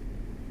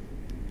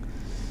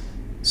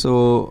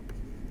 so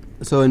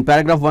in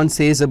paragraph 1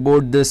 says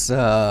about this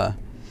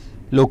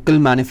local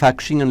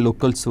manufacturing and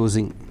local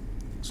sourcing.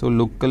 So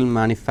local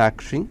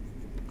manufacturing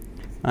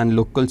and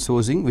local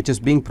sourcing, which is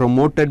being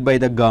promoted by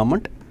the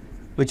government,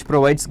 which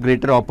provides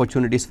greater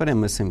opportunities for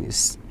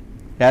MSMEs.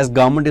 As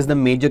government is the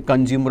major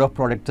consumer of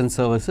products and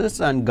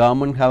services, and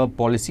government have a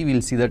policy, we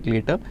will see that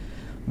later,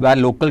 where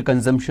local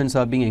consumptions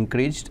are being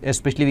encouraged,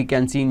 especially we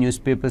can see in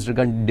newspapers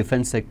regarding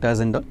defense sectors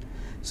and all.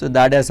 So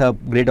that has a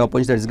great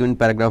opportunity, that is given in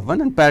paragraph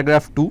 1. And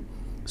paragraph 2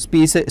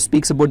 speaks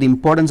about the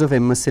importance of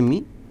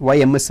MSME, why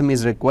MSME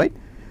is required.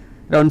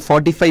 Around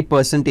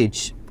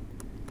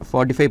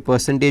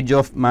 45%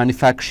 of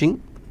manufacturing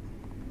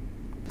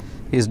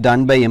is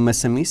done by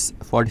MSMEs.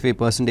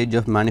 45%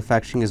 of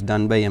manufacturing is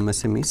done by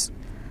MSMEs,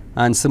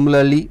 and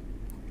similarly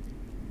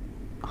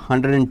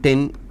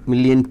 110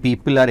 million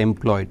people are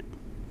employed.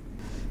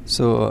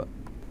 So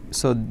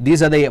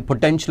these are the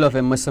potential of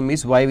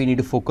MSMEs, why we need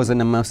to focus on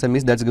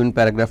MSMEs. That's given in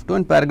paragraph 2,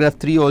 and paragraph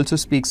 3 also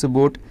speaks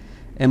about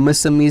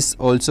MSMEs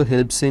also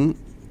helps in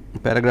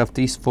paragraph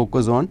 3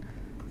 focus on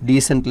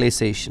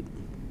decentralization.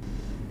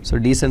 So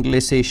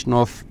decentralization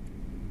of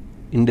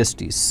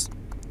industries.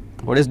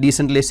 What is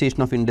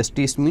decentralization of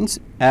industries means?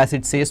 As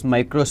it says,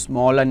 micro,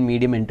 small and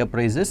medium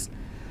enterprises.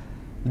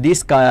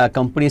 These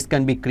companies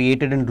can be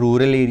created in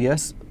rural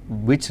areas,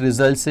 which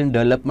results in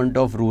development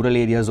of rural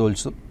areas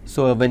also.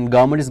 So when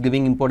government is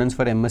giving importance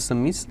for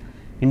MSMEs,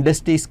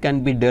 industries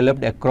can be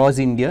developed across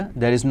India.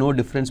 There is no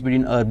difference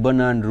between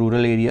urban and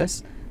rural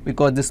areas,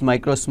 because this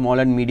micro, small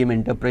and medium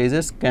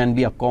enterprises can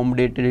be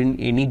accommodated in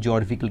any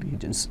geographical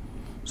regions.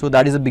 So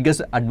that is the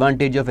biggest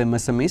advantage of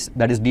MSMEs,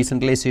 that is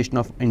decentralization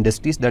of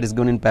industries, that is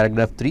given in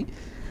paragraph 3,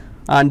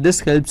 and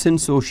this helps in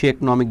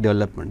socio-economic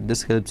development.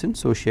 This helps in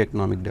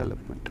socio-economic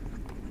development.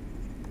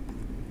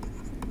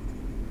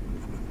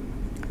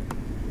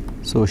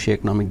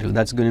 Socio-economic development,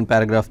 that's given in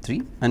paragraph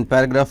 3, and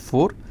paragraph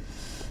 4.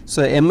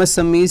 So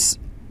MSMEs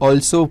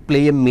also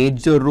play a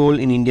major role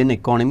in Indian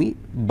economy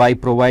by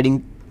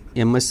providing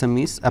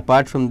MSMEs.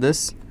 Apart from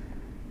this,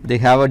 they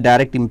have a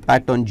direct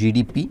impact on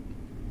GDP,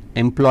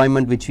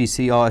 employment, which we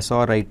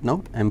saw right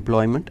now,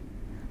 employment,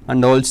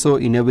 and also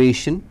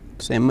innovation.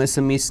 So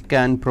MSMEs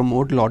can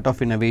promote lot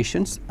of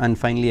innovations, and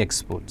finally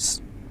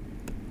exports.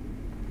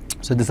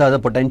 So these are the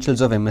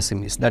potentials of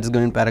MSMEs, that is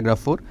given in paragraph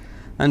 4,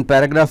 and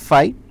paragraph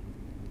 5.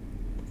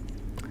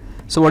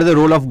 So what is the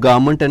role of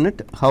government in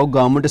it? How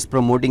government is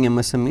promoting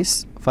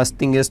MSMEs? First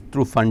thing is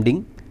through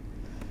funding.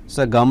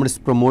 So government is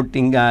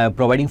promoting,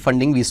 providing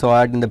funding, we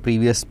saw it in the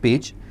previous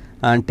page,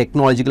 and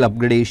technological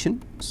upgradation.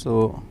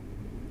 So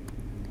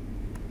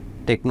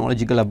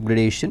technological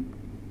upgradation.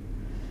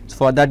 So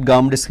for that,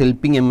 government is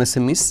helping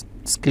MSMEs,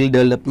 skill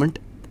development.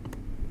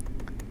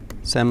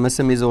 So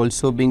MSME is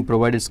also being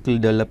provided skill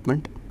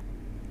development,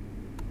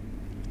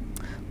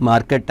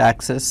 market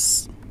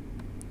access.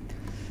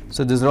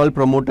 So these are all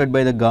promoted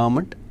by the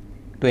government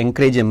to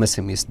encourage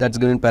MSMEs. That's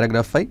given in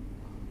paragraph 5,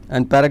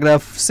 and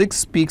paragraph 6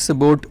 speaks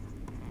about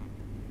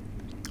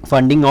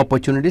funding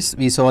opportunities.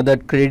 We saw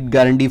that credit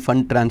guarantee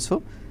fund transfer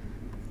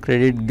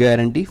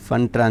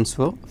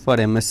for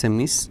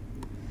MSMEs.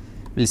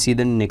 We'll see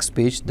the next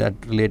page that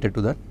related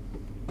to that.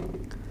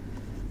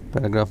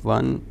 Paragraph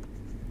 1,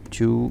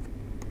 2,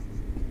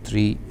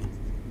 3,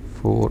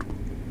 4,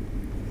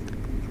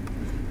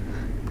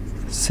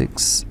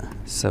 6,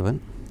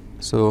 7.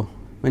 So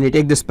when you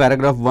take this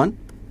paragraph 1,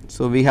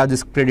 so we have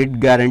this credit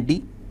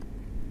guarantee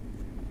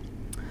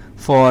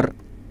for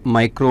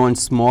micro and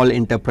small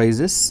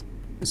enterprises.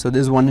 So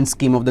this is one in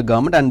scheme of the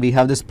government, and we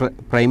have this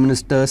Prime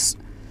Minister's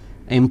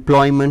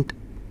employment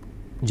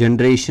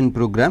generation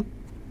program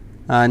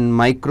and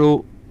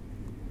micro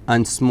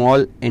and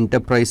small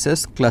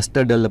enterprises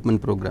cluster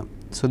development program.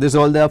 So this is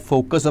all the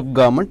focus of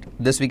government.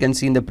 This we can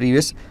see in the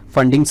previous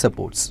funding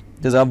supports.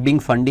 These are being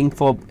funding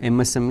for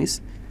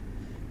MSMEs.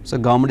 So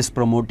government is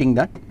promoting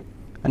that.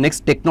 And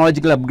next,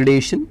 technological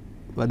upgradation,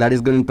 that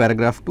is given in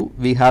paragraph 2.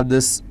 We have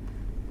this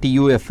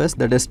TUFS,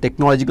 that is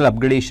technological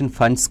upgradation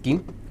fund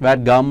scheme, where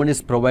government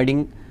is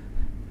providing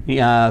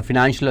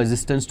financial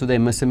assistance to the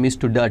MSMEs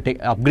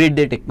to upgrade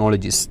their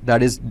technologies.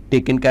 That is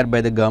taken care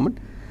by the government.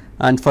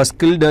 And for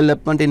skill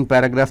development in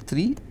paragraph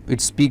 3, it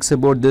speaks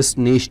about this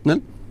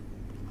National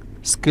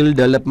Skill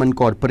Development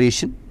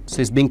Corporation.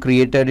 So it's being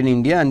created in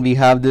India, and we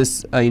have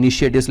this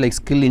initiatives like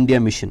Skill India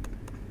Mission.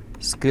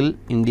 Skill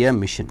India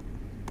Mission.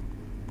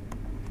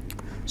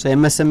 So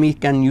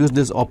MSME can use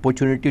this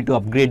opportunity to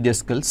upgrade their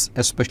skills,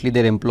 especially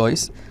their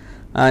employees.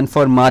 And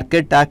for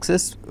market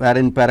access, where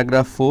in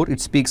paragraph 4 it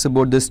speaks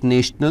about this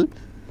National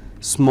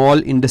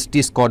Small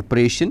Industries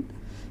Corporation,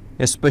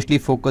 especially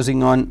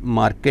focusing on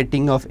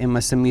marketing of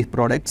MSME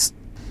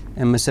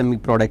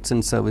products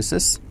and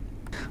services.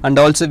 And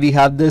also we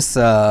have this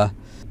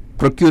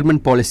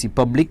procurement policy,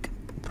 public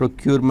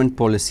procurement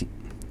policy,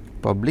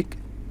 public.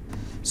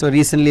 So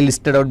recently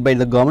listed out by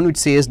the government, which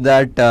says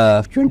that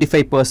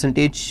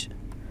 25%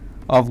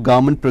 of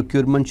government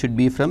procurement should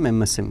be from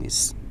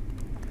MSMEs.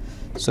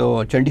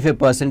 So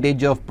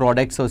 25% of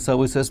products or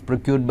services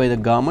procured by the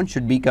government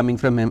should be coming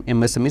from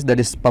MSMEs, that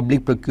is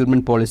public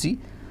procurement policy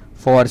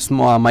for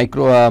small,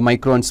 micro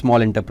and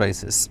small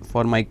enterprises,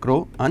 for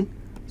micro and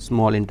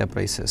small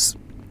enterprises.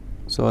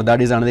 So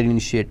that is another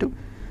initiative.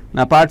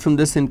 Now apart from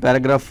this, in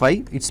paragraph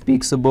 5, it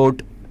speaks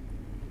about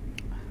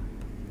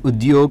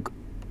Udyog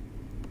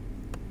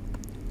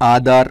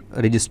Aadhaar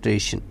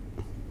registration.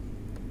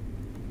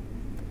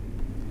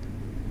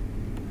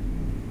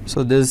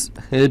 So this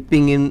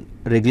helping in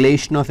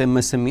regulation of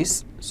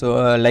MSMEs.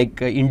 So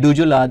like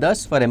individual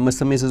Aadhaars for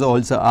MSMEs is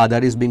also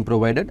Aadhaar is being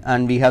provided,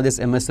 and we have this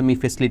MSME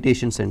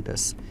facilitation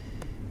centers.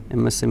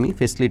 MSME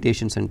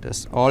facilitation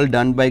centers, all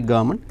done by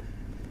government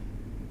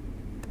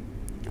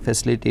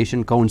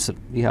facilitation council.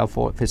 We have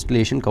for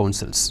facilitation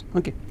councils,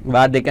 okay,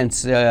 where they can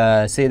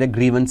say the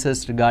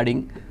grievances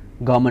regarding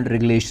government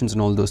regulations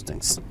and all those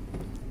things.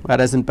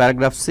 Whereas in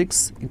paragraph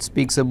 6, it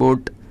speaks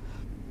about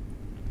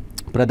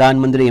Pradhan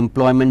Mantri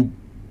Employment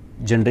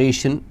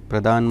Generation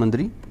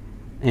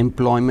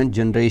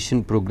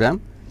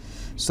Program.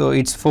 So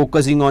it's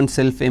focusing on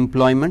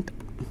self-employment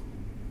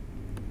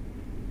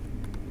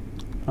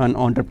and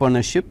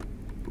entrepreneurship,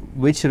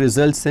 which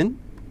results in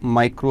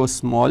micro,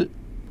 small,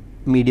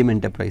 medium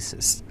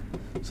enterprises.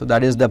 So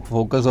that is the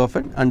focus of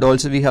it. And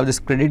also we have this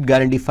credit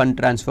guarantee fund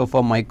transfer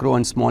for micro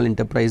and small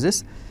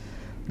enterprises,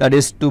 that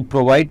is to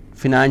provide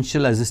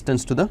financial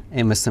assistance to the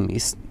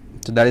MSMEs.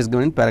 So that is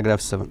given in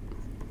paragraph 7.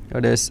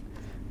 That is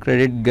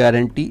credit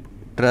guarantee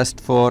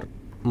trust for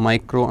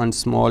micro and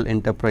small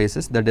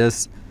enterprises, that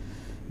is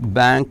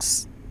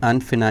banks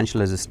and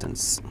financial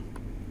assistance.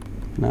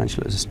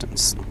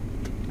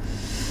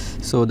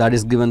 So that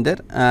is given there.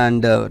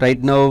 And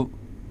right now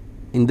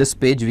in this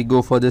page we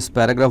go for this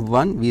paragraph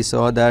 1, we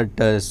saw that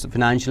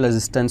financial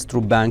assistance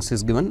through banks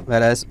is given,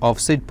 whereas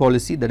offset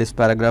policy, that is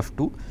paragraph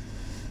 2.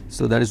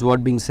 So that is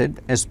what being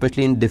said,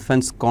 especially in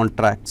defense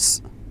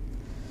contracts.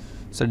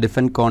 So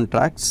defense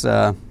contracts,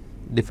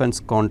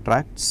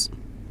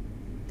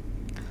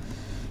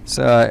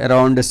 so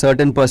around a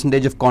certain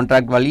percentage of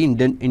contract value,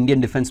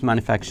 Indian defense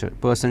manufacture,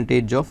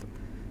 percentage of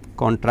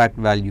contract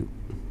value.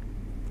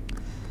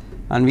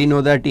 And we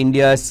know that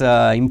India is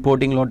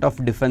importing a lot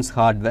of defense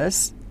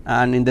hardwares,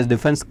 and in the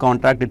defense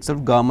contract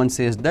itself, government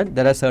says that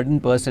there are certain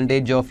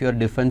percentage of your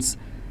defense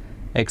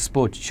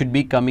exports should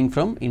be coming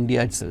from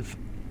India itself.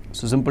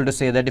 So simple to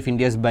say that if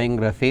India is buying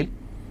Rafale,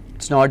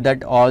 it's not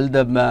that all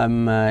the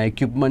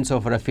equipments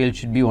of Rafale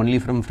should be only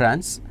from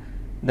France.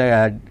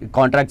 The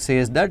contract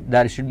says that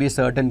there should be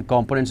certain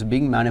components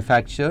being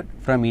manufactured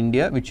from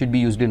India which should be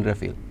used in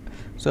Rafale.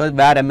 So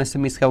where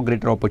MSMEs have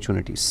greater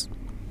opportunities.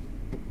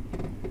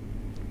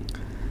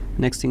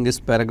 Next thing is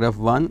paragraph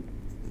 1,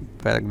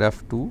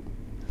 paragraph 2.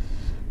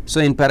 So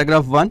in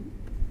paragraph 1,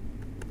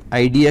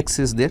 IDX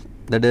is there,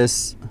 that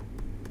is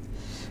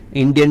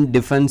Indian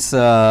Defence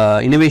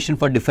Innovation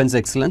for Defence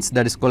Excellence,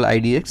 that is called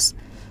IDX,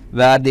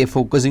 where they are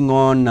focusing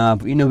on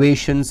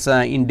innovations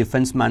in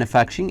defence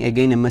manufacturing.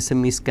 Again,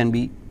 MSMEs can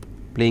be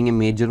playing a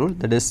major role,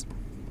 that is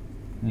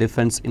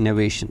defence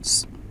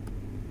innovations.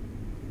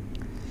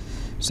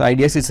 So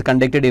IDX is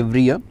conducted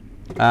every year,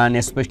 and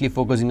especially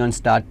focusing on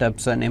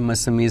startups and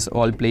MSMEs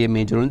all play a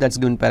major role. That's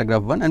given in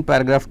paragraph 1. And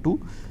paragraph 2,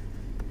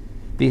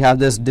 we have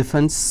this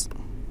defence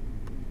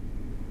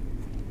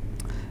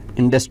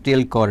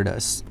industrial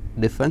corridors.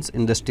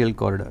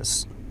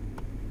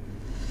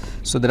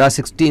 So there are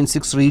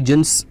 6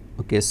 regions,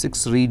 okay,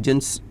 6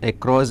 regions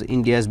across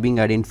India is being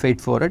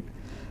identified for it,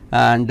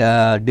 and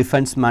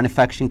defence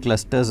manufacturing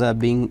clusters are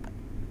being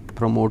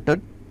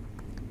promoted,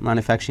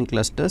 manufacturing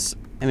clusters.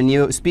 And when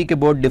you speak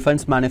about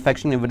defence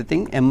manufacturing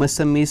everything,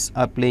 MSMEs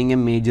are playing a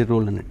major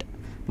role in it.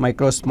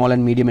 Micro, small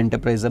and medium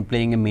enterprises are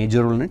playing a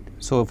major role in it.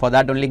 So for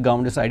that only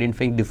government is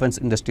identifying defence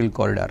industrial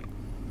corridor.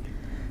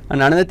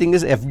 And another thing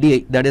is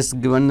FDI, that is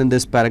given in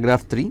this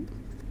paragraph 3.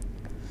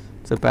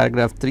 So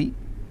paragraph 3,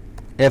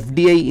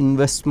 FDI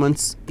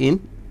investments in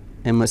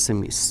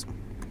MSMEs.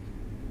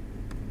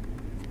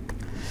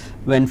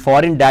 When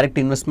foreign direct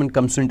investment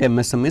comes into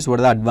MSMEs, what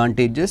are the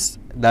advantages?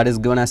 That is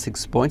given as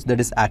 6 points, that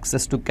is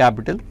access to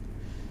capital.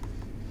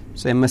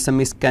 So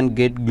MSMEs can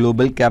get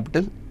global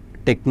capital,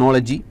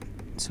 technology,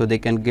 so they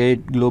can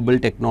get global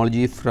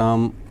technology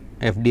from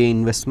FDI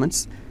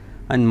investments,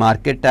 and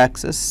market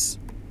access,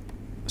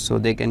 so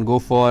they can go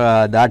for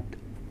that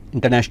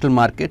international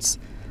markets,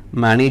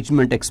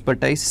 management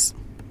expertise,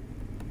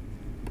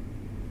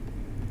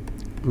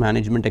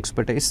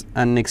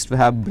 and next we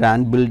have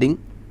brand building,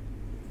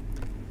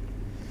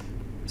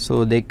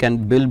 so they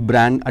can build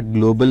brand at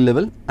global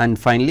level, and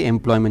finally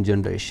employment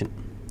generation.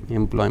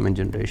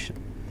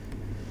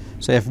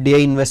 So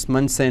FDI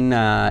investments in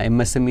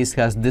MSMEs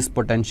has this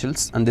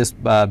potentials and this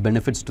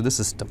benefits to the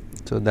system.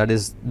 So that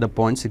is the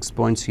 6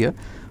 points here,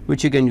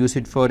 which you can use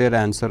it for your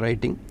answer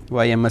writing,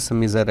 why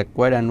MSMEs are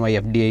required and why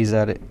FDIs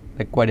are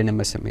required in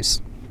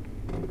MSMEs.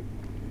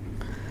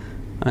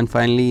 And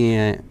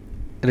finally,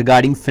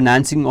 regarding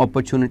financing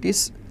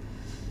opportunities,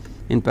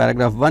 in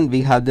paragraph 1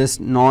 we have this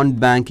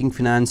non-banking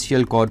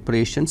financial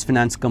corporations,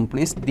 finance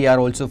companies, they are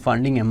also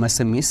funding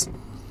MSMEs,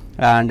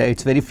 and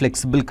it's very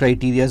flexible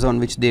criteria on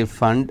which they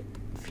fund,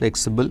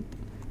 flexible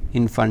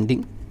in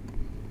funding,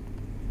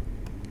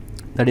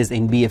 that is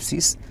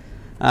NBFCs.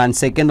 And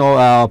second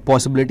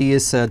possibility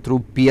is through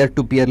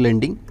peer-to-peer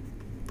lending.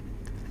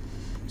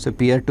 So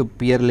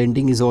peer-to-peer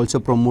lending is also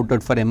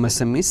promoted for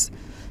MSMEs,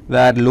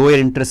 where lower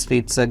interest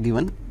rates are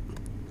given,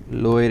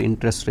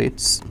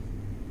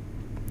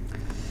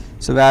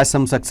 So where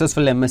some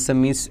successful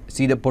MSMEs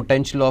see the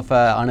potential of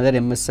another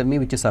MSME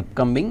which is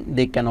upcoming,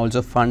 they can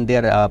also fund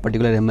their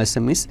particular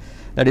MSMEs,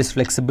 that is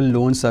flexible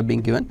loans are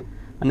being given.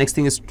 And next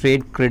thing is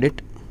trade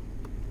credit.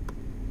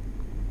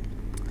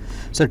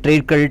 So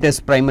trade credit is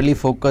primarily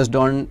focused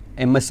on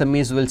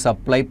MSMEs will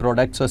supply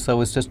products or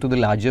services to the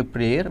larger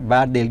player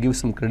where they'll give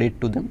some credit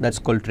to them. That's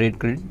called trade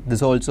credit.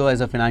 This also as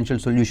a financial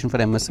solution for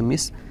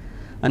MSMEs.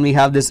 And we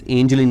have this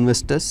angel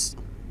investors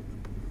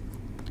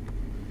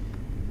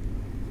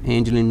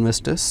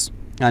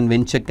and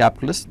venture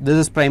capitalists. This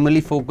is primarily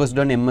focused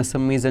on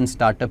MSMEs and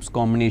startups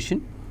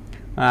combination.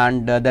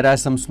 And there are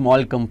some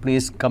small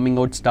companies coming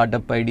out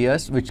startup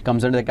ideas which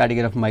comes under the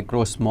category of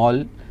micro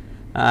small,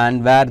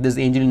 and where these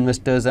angel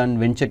investors and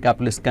venture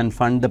capitalists can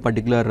fund the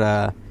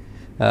particular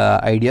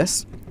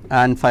ideas.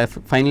 And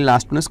finally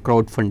last one is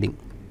crowdfunding.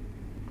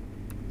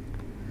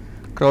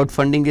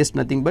 Crowdfunding is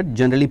nothing but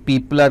generally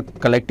people are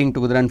collecting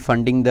together and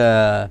funding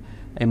the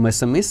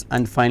MSMEs.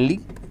 And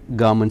finally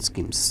government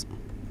schemes.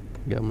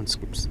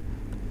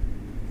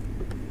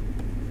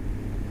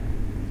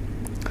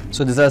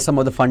 So these are some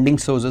of the funding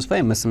sources for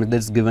MSMEs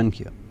that's given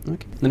here.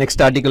 Okay. The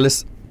next article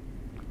is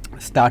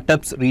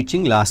startups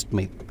reaching last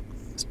mile.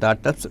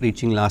 Startups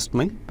reaching last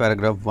mile,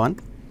 paragraph 1,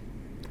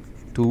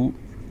 2,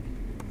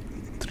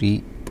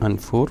 3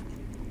 and 4.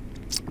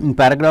 In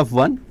paragraph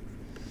 1,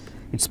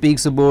 it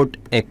speaks about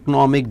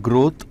economic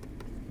growth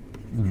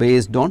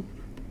based on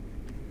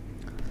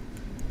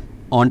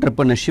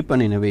entrepreneurship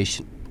and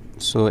innovation.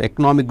 So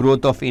economic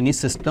growth of any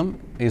system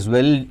is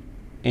well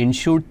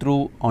ensured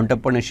through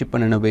entrepreneurship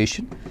and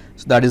innovation.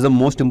 So that is the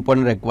most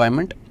important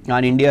requirement,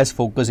 and India is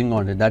focusing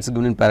on it. That's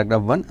given in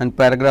paragraph 1. And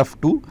paragraph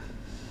 2,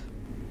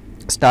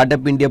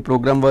 Startup India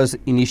program was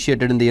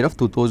initiated in the year of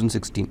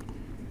 2016.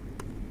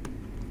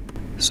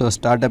 So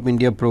Startup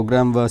India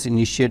program was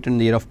initiated in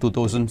the year of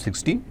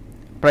 2016,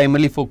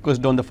 primarily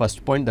focused on the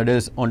first point, that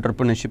is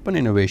entrepreneurship and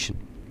innovation.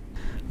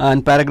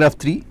 And paragraph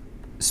 3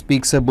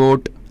 speaks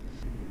about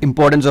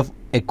importance of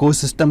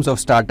ecosystems of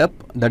startup,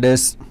 that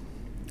is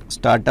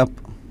startup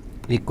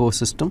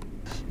ecosystem.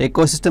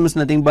 Ecosystem is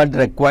nothing but the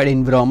required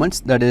environments,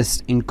 that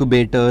is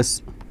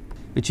incubators,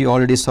 which you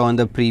already saw in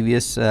the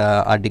previous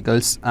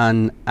articles,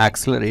 and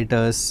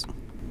accelerators,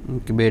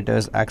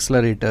 incubators,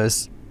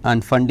 accelerators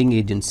and funding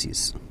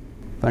agencies.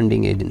 That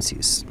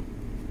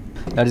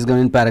is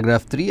given in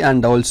paragraph 3.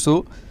 And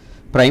also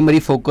primary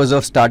focus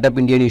of Startup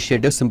India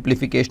initiative,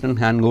 simplification and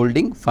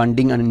handholding,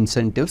 funding and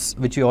incentives,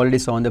 which you already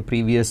saw in the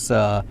previous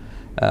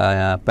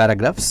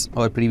paragraphs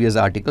or previous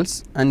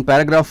articles. And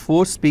paragraph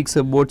 4 speaks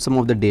about some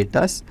of the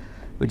data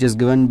which is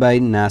given by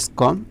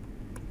NASSCOM.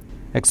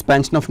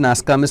 Expansion of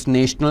NASSCOM is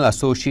National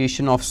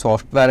Association of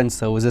Software and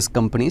Services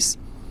Companies,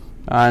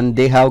 and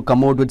they have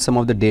come out with some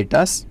of the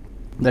data,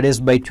 that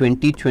is by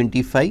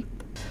 2025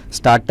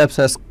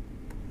 startups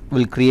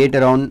will create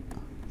around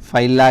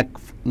 5 lakh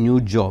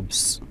new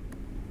jobs.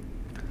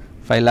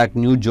 5 lakh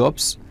new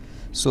jobs.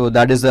 So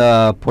that is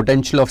the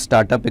potential of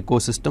startup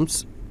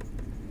ecosystems,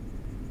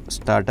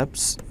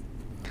 startups.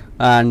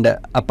 And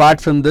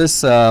apart from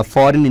this,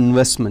 foreign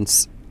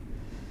investments,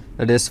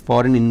 that is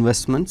foreign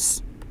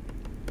investments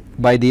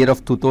by the year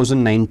of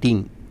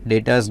 2019,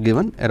 data is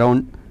given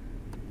around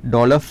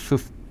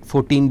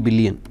 $14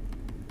 billion.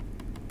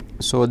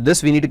 So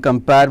this we need to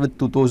compare with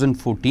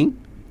 2014,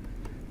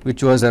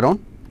 which was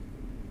around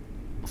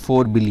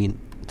 4 billion,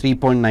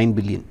 3.9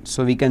 billion.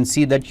 So we can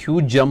see that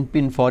huge jump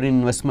in foreign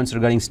investments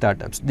regarding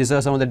startups. These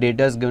are some of the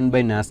data given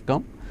by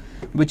NASSCOM,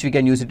 which we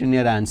can use it in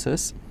your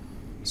answers.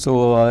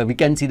 So we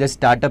can see the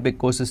startup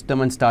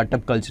ecosystem and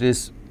startup culture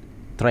is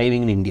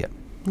thriving in India.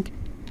 Okay.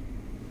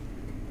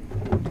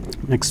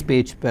 Next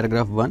page,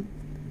 paragraph 1,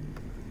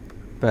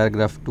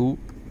 paragraph 2,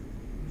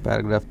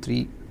 paragraph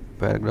 3,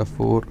 paragraph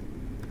 4,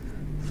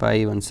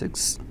 5 and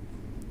 6.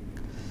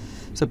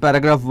 So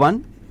paragraph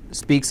 1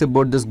 speaks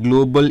about this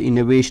global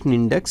innovation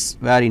index,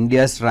 where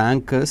India's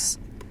ranking,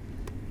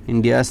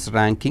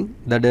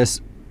 that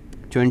is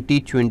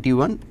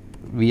 2021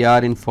 we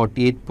are in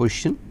 48th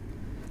position,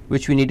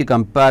 which we need to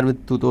compare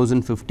with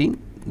 2015,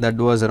 that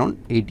was around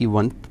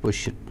 81th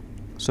position.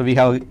 So we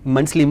have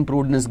immensely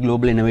improved in this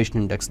global innovation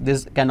index.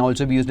 This can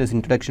also be used as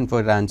introduction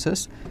for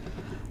answers.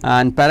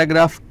 And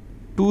paragraph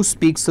 2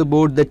 speaks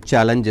about the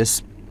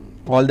challenges.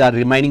 All the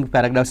remaining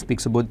paragraphs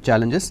speaks about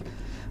challenges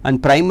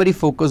and primary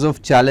focus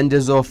of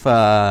challenges of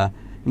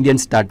Indian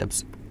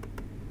startups.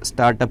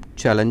 Startup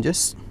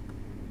challenges.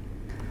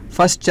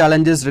 First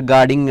challenge is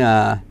regarding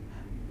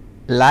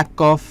lack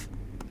of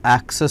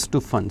access to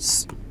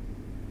funds.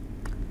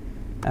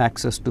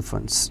 Access to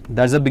funds,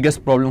 that's the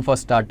biggest problem for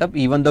startup.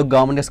 Even though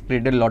government has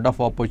created a lot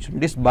of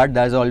opportunities, but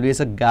there is always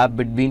a gap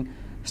between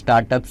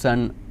startups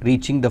and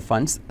reaching the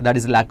funds, that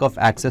is lack of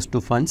access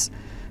to funds.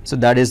 So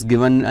that is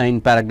given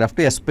in paragraph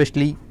 2,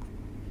 especially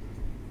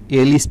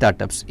early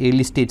startups,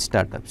 early stage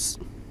startups.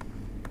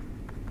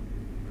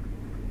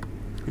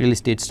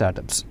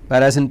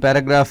 Whereas in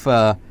paragraph 2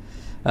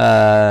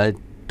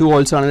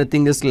 also another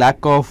thing is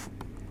lack of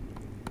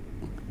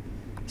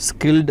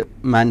skilled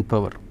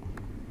manpower.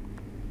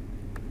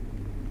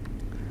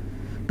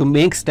 To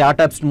make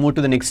startups move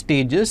to the next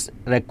stages,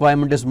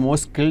 requirement is more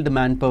skilled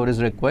manpower is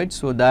required,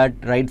 so that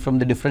right from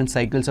the different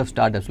cycles of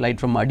startups, right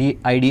from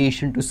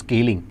ideation to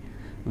scaling,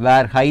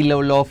 where high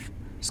level of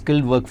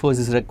skilled workforce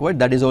is required,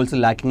 that is also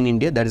lacking in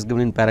India, that is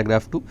given in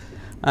paragraph 2.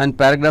 And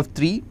paragraph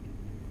 3,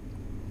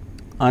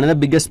 another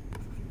biggest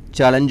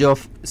challenge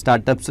of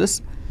startups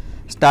is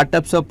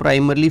startups are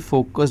primarily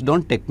focused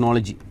on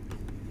technology.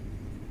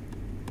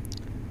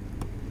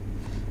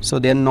 So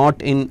they are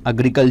not in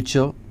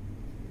agriculture,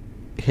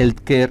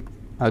 healthcare,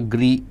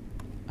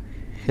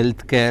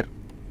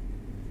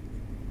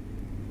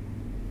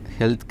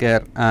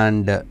 healthcare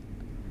and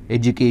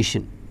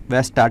education,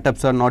 where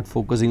startups are not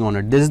focusing on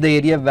it. This is the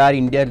area where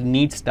India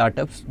needs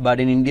startups, but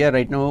in India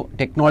right now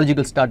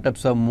technological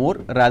startups are more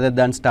rather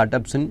than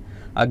startups in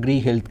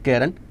agri,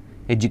 healthcare and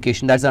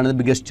education. That's another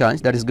biggest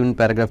challenge that is given in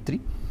paragraph 3.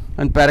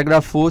 And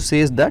paragraph 4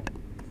 says that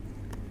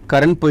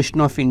current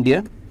position of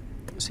India.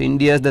 So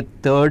India is the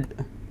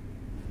third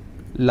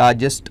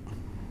largest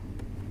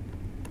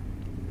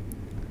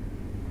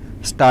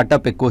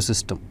startup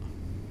ecosystem.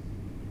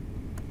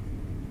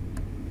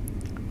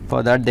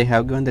 For that they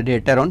have given the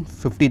data around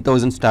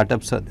 50,000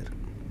 startups are there.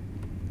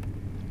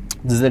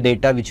 This is the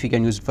data which we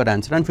can use for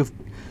answer. And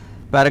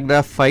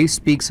paragraph 5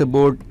 speaks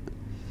about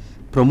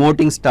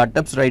promoting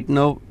startups. Right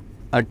now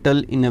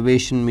Atal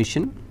Innovation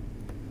Mission.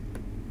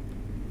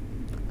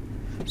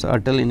 So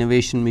Atal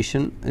Innovation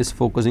Mission is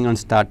focusing on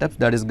startups,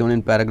 that is given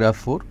in paragraph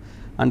 4.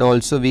 And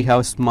also we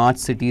have Smart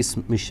Cities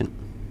Mission,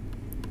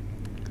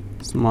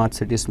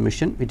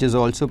 which is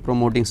also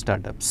promoting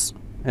startups,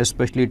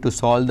 especially to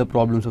solve the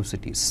problems of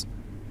cities.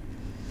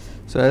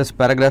 So as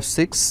paragraph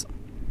 6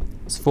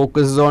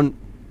 focuses on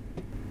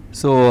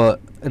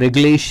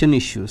regulation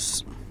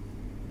issues.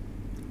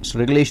 So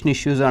regulation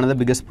issues are another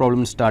biggest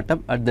problem in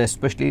startup, at the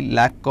especially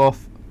lack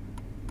of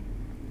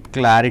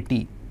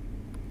clarity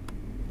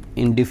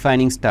in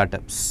defining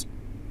startups.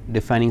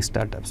 That's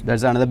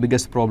another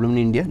biggest problem in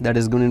India, that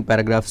is given in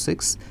paragraph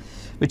 6,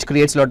 which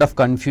creates a lot of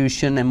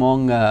confusion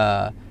among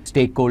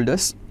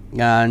stakeholders,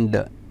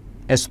 and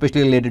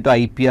especially related to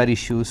IPR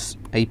issues.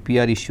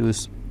 IPR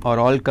issues are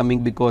all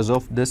coming because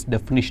of this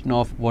definition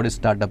of what is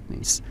startup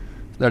means.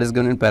 So that is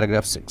given in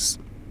paragraph 6.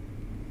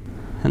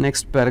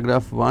 Next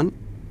paragraph 1,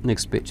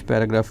 next page,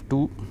 paragraph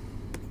 2,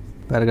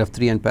 paragraph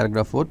 3 and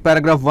paragraph 4.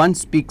 Paragraph 1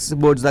 speaks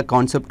about the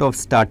concept of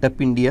stand up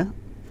India.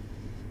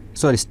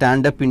 So like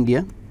stand up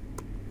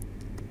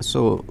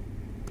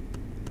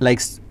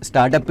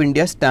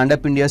India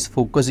is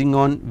focusing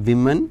on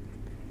women,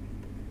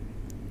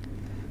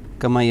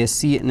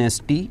 SC and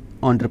ST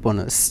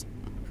entrepreneurs.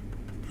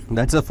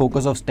 That's the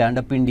focus of stand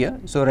up India.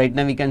 So right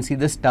now we can see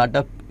the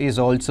startup is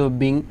also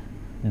being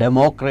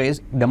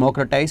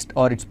democratized,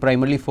 or it's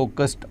primarily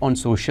focused on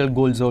social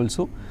goals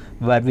also,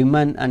 where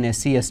women and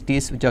SC,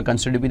 STs, which are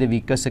considered to be the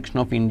weaker section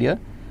of India,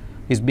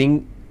 is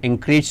being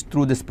encouraged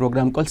through this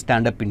program called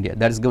Stand Up India.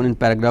 That is given in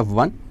paragraph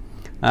 1.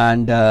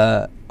 And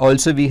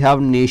also we have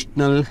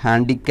National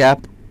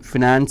Handicap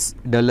Finance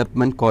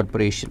Development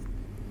Corporation.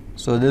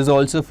 So this is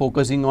also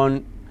focusing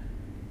on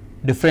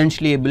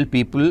differentially able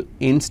people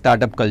in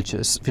startup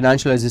cultures,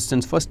 financial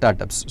assistance for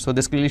startups. So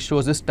this clearly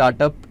shows the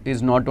startup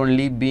is not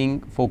only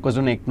being focused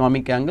on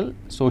economic angle,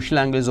 social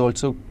angle is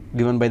also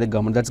given by the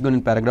government. That's given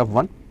in paragraph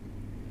 1.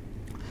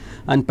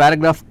 And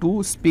paragraph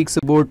 2 speaks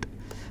about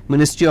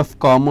Ministry of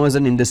Commerce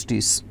and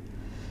Industries.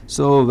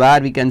 So where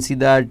we can see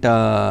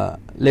that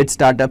led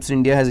startups in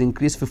India has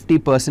increased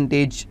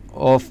 50%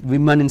 of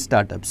women in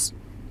startups.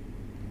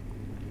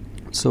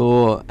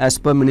 So as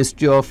per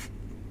Ministry of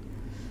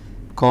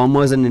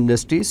Commerce and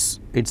Industries,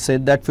 it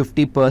said that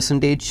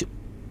 50%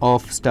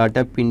 of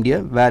startup India,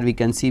 where we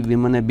can see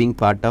women are being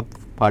part of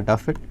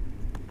it.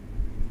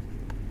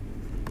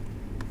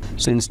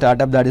 So in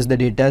startup, that is the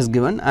data is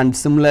given, and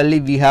similarly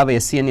we have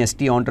SC and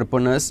ST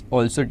entrepreneurs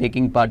also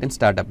taking part in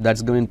startup.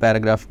 That's given in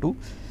paragraph 2.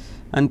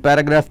 And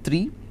paragraph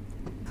 3,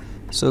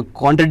 so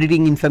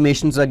contradicting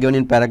informations are given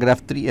in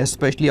paragraph 3,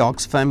 especially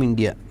Oxfam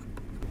India.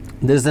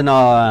 This is an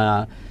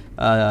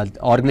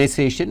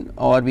organization,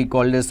 or we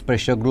call this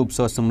pressure groups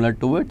or similar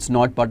to it. It's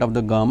not part of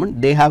the government.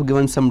 They have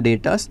given some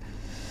data.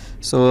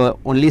 So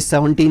only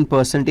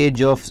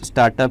 17% of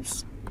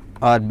startups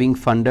are being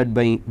funded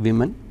by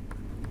women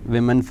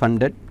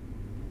funded,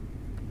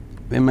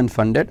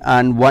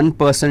 and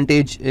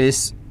 1%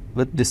 is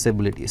with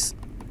disabilities.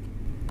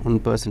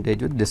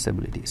 1% with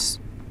disabilities.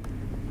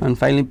 And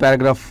finally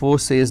paragraph 4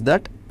 says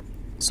that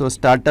so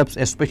startups,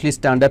 especially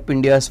Stand Up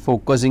India, is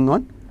focusing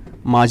on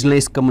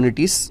marginalized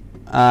communities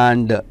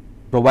and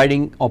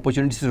providing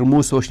opportunities to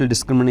remove social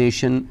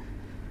discrimination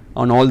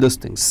on all those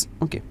things.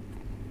 Okay,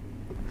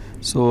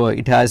 so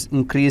it has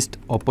increased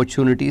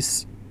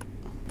opportunities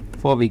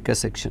for weaker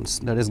sections,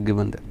 that is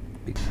given there.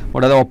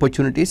 What are the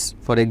opportunities?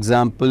 For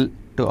example,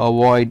 to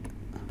avoid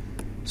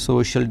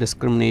social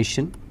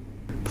discrimination,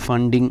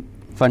 funding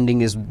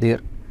is there,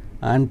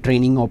 and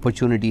training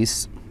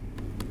opportunities.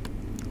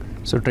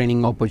 So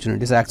training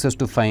opportunities, access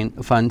to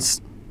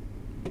funds,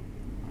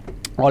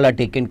 all are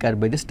taken care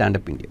by the Stand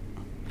Up India.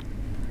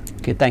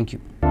 Okay, thank you.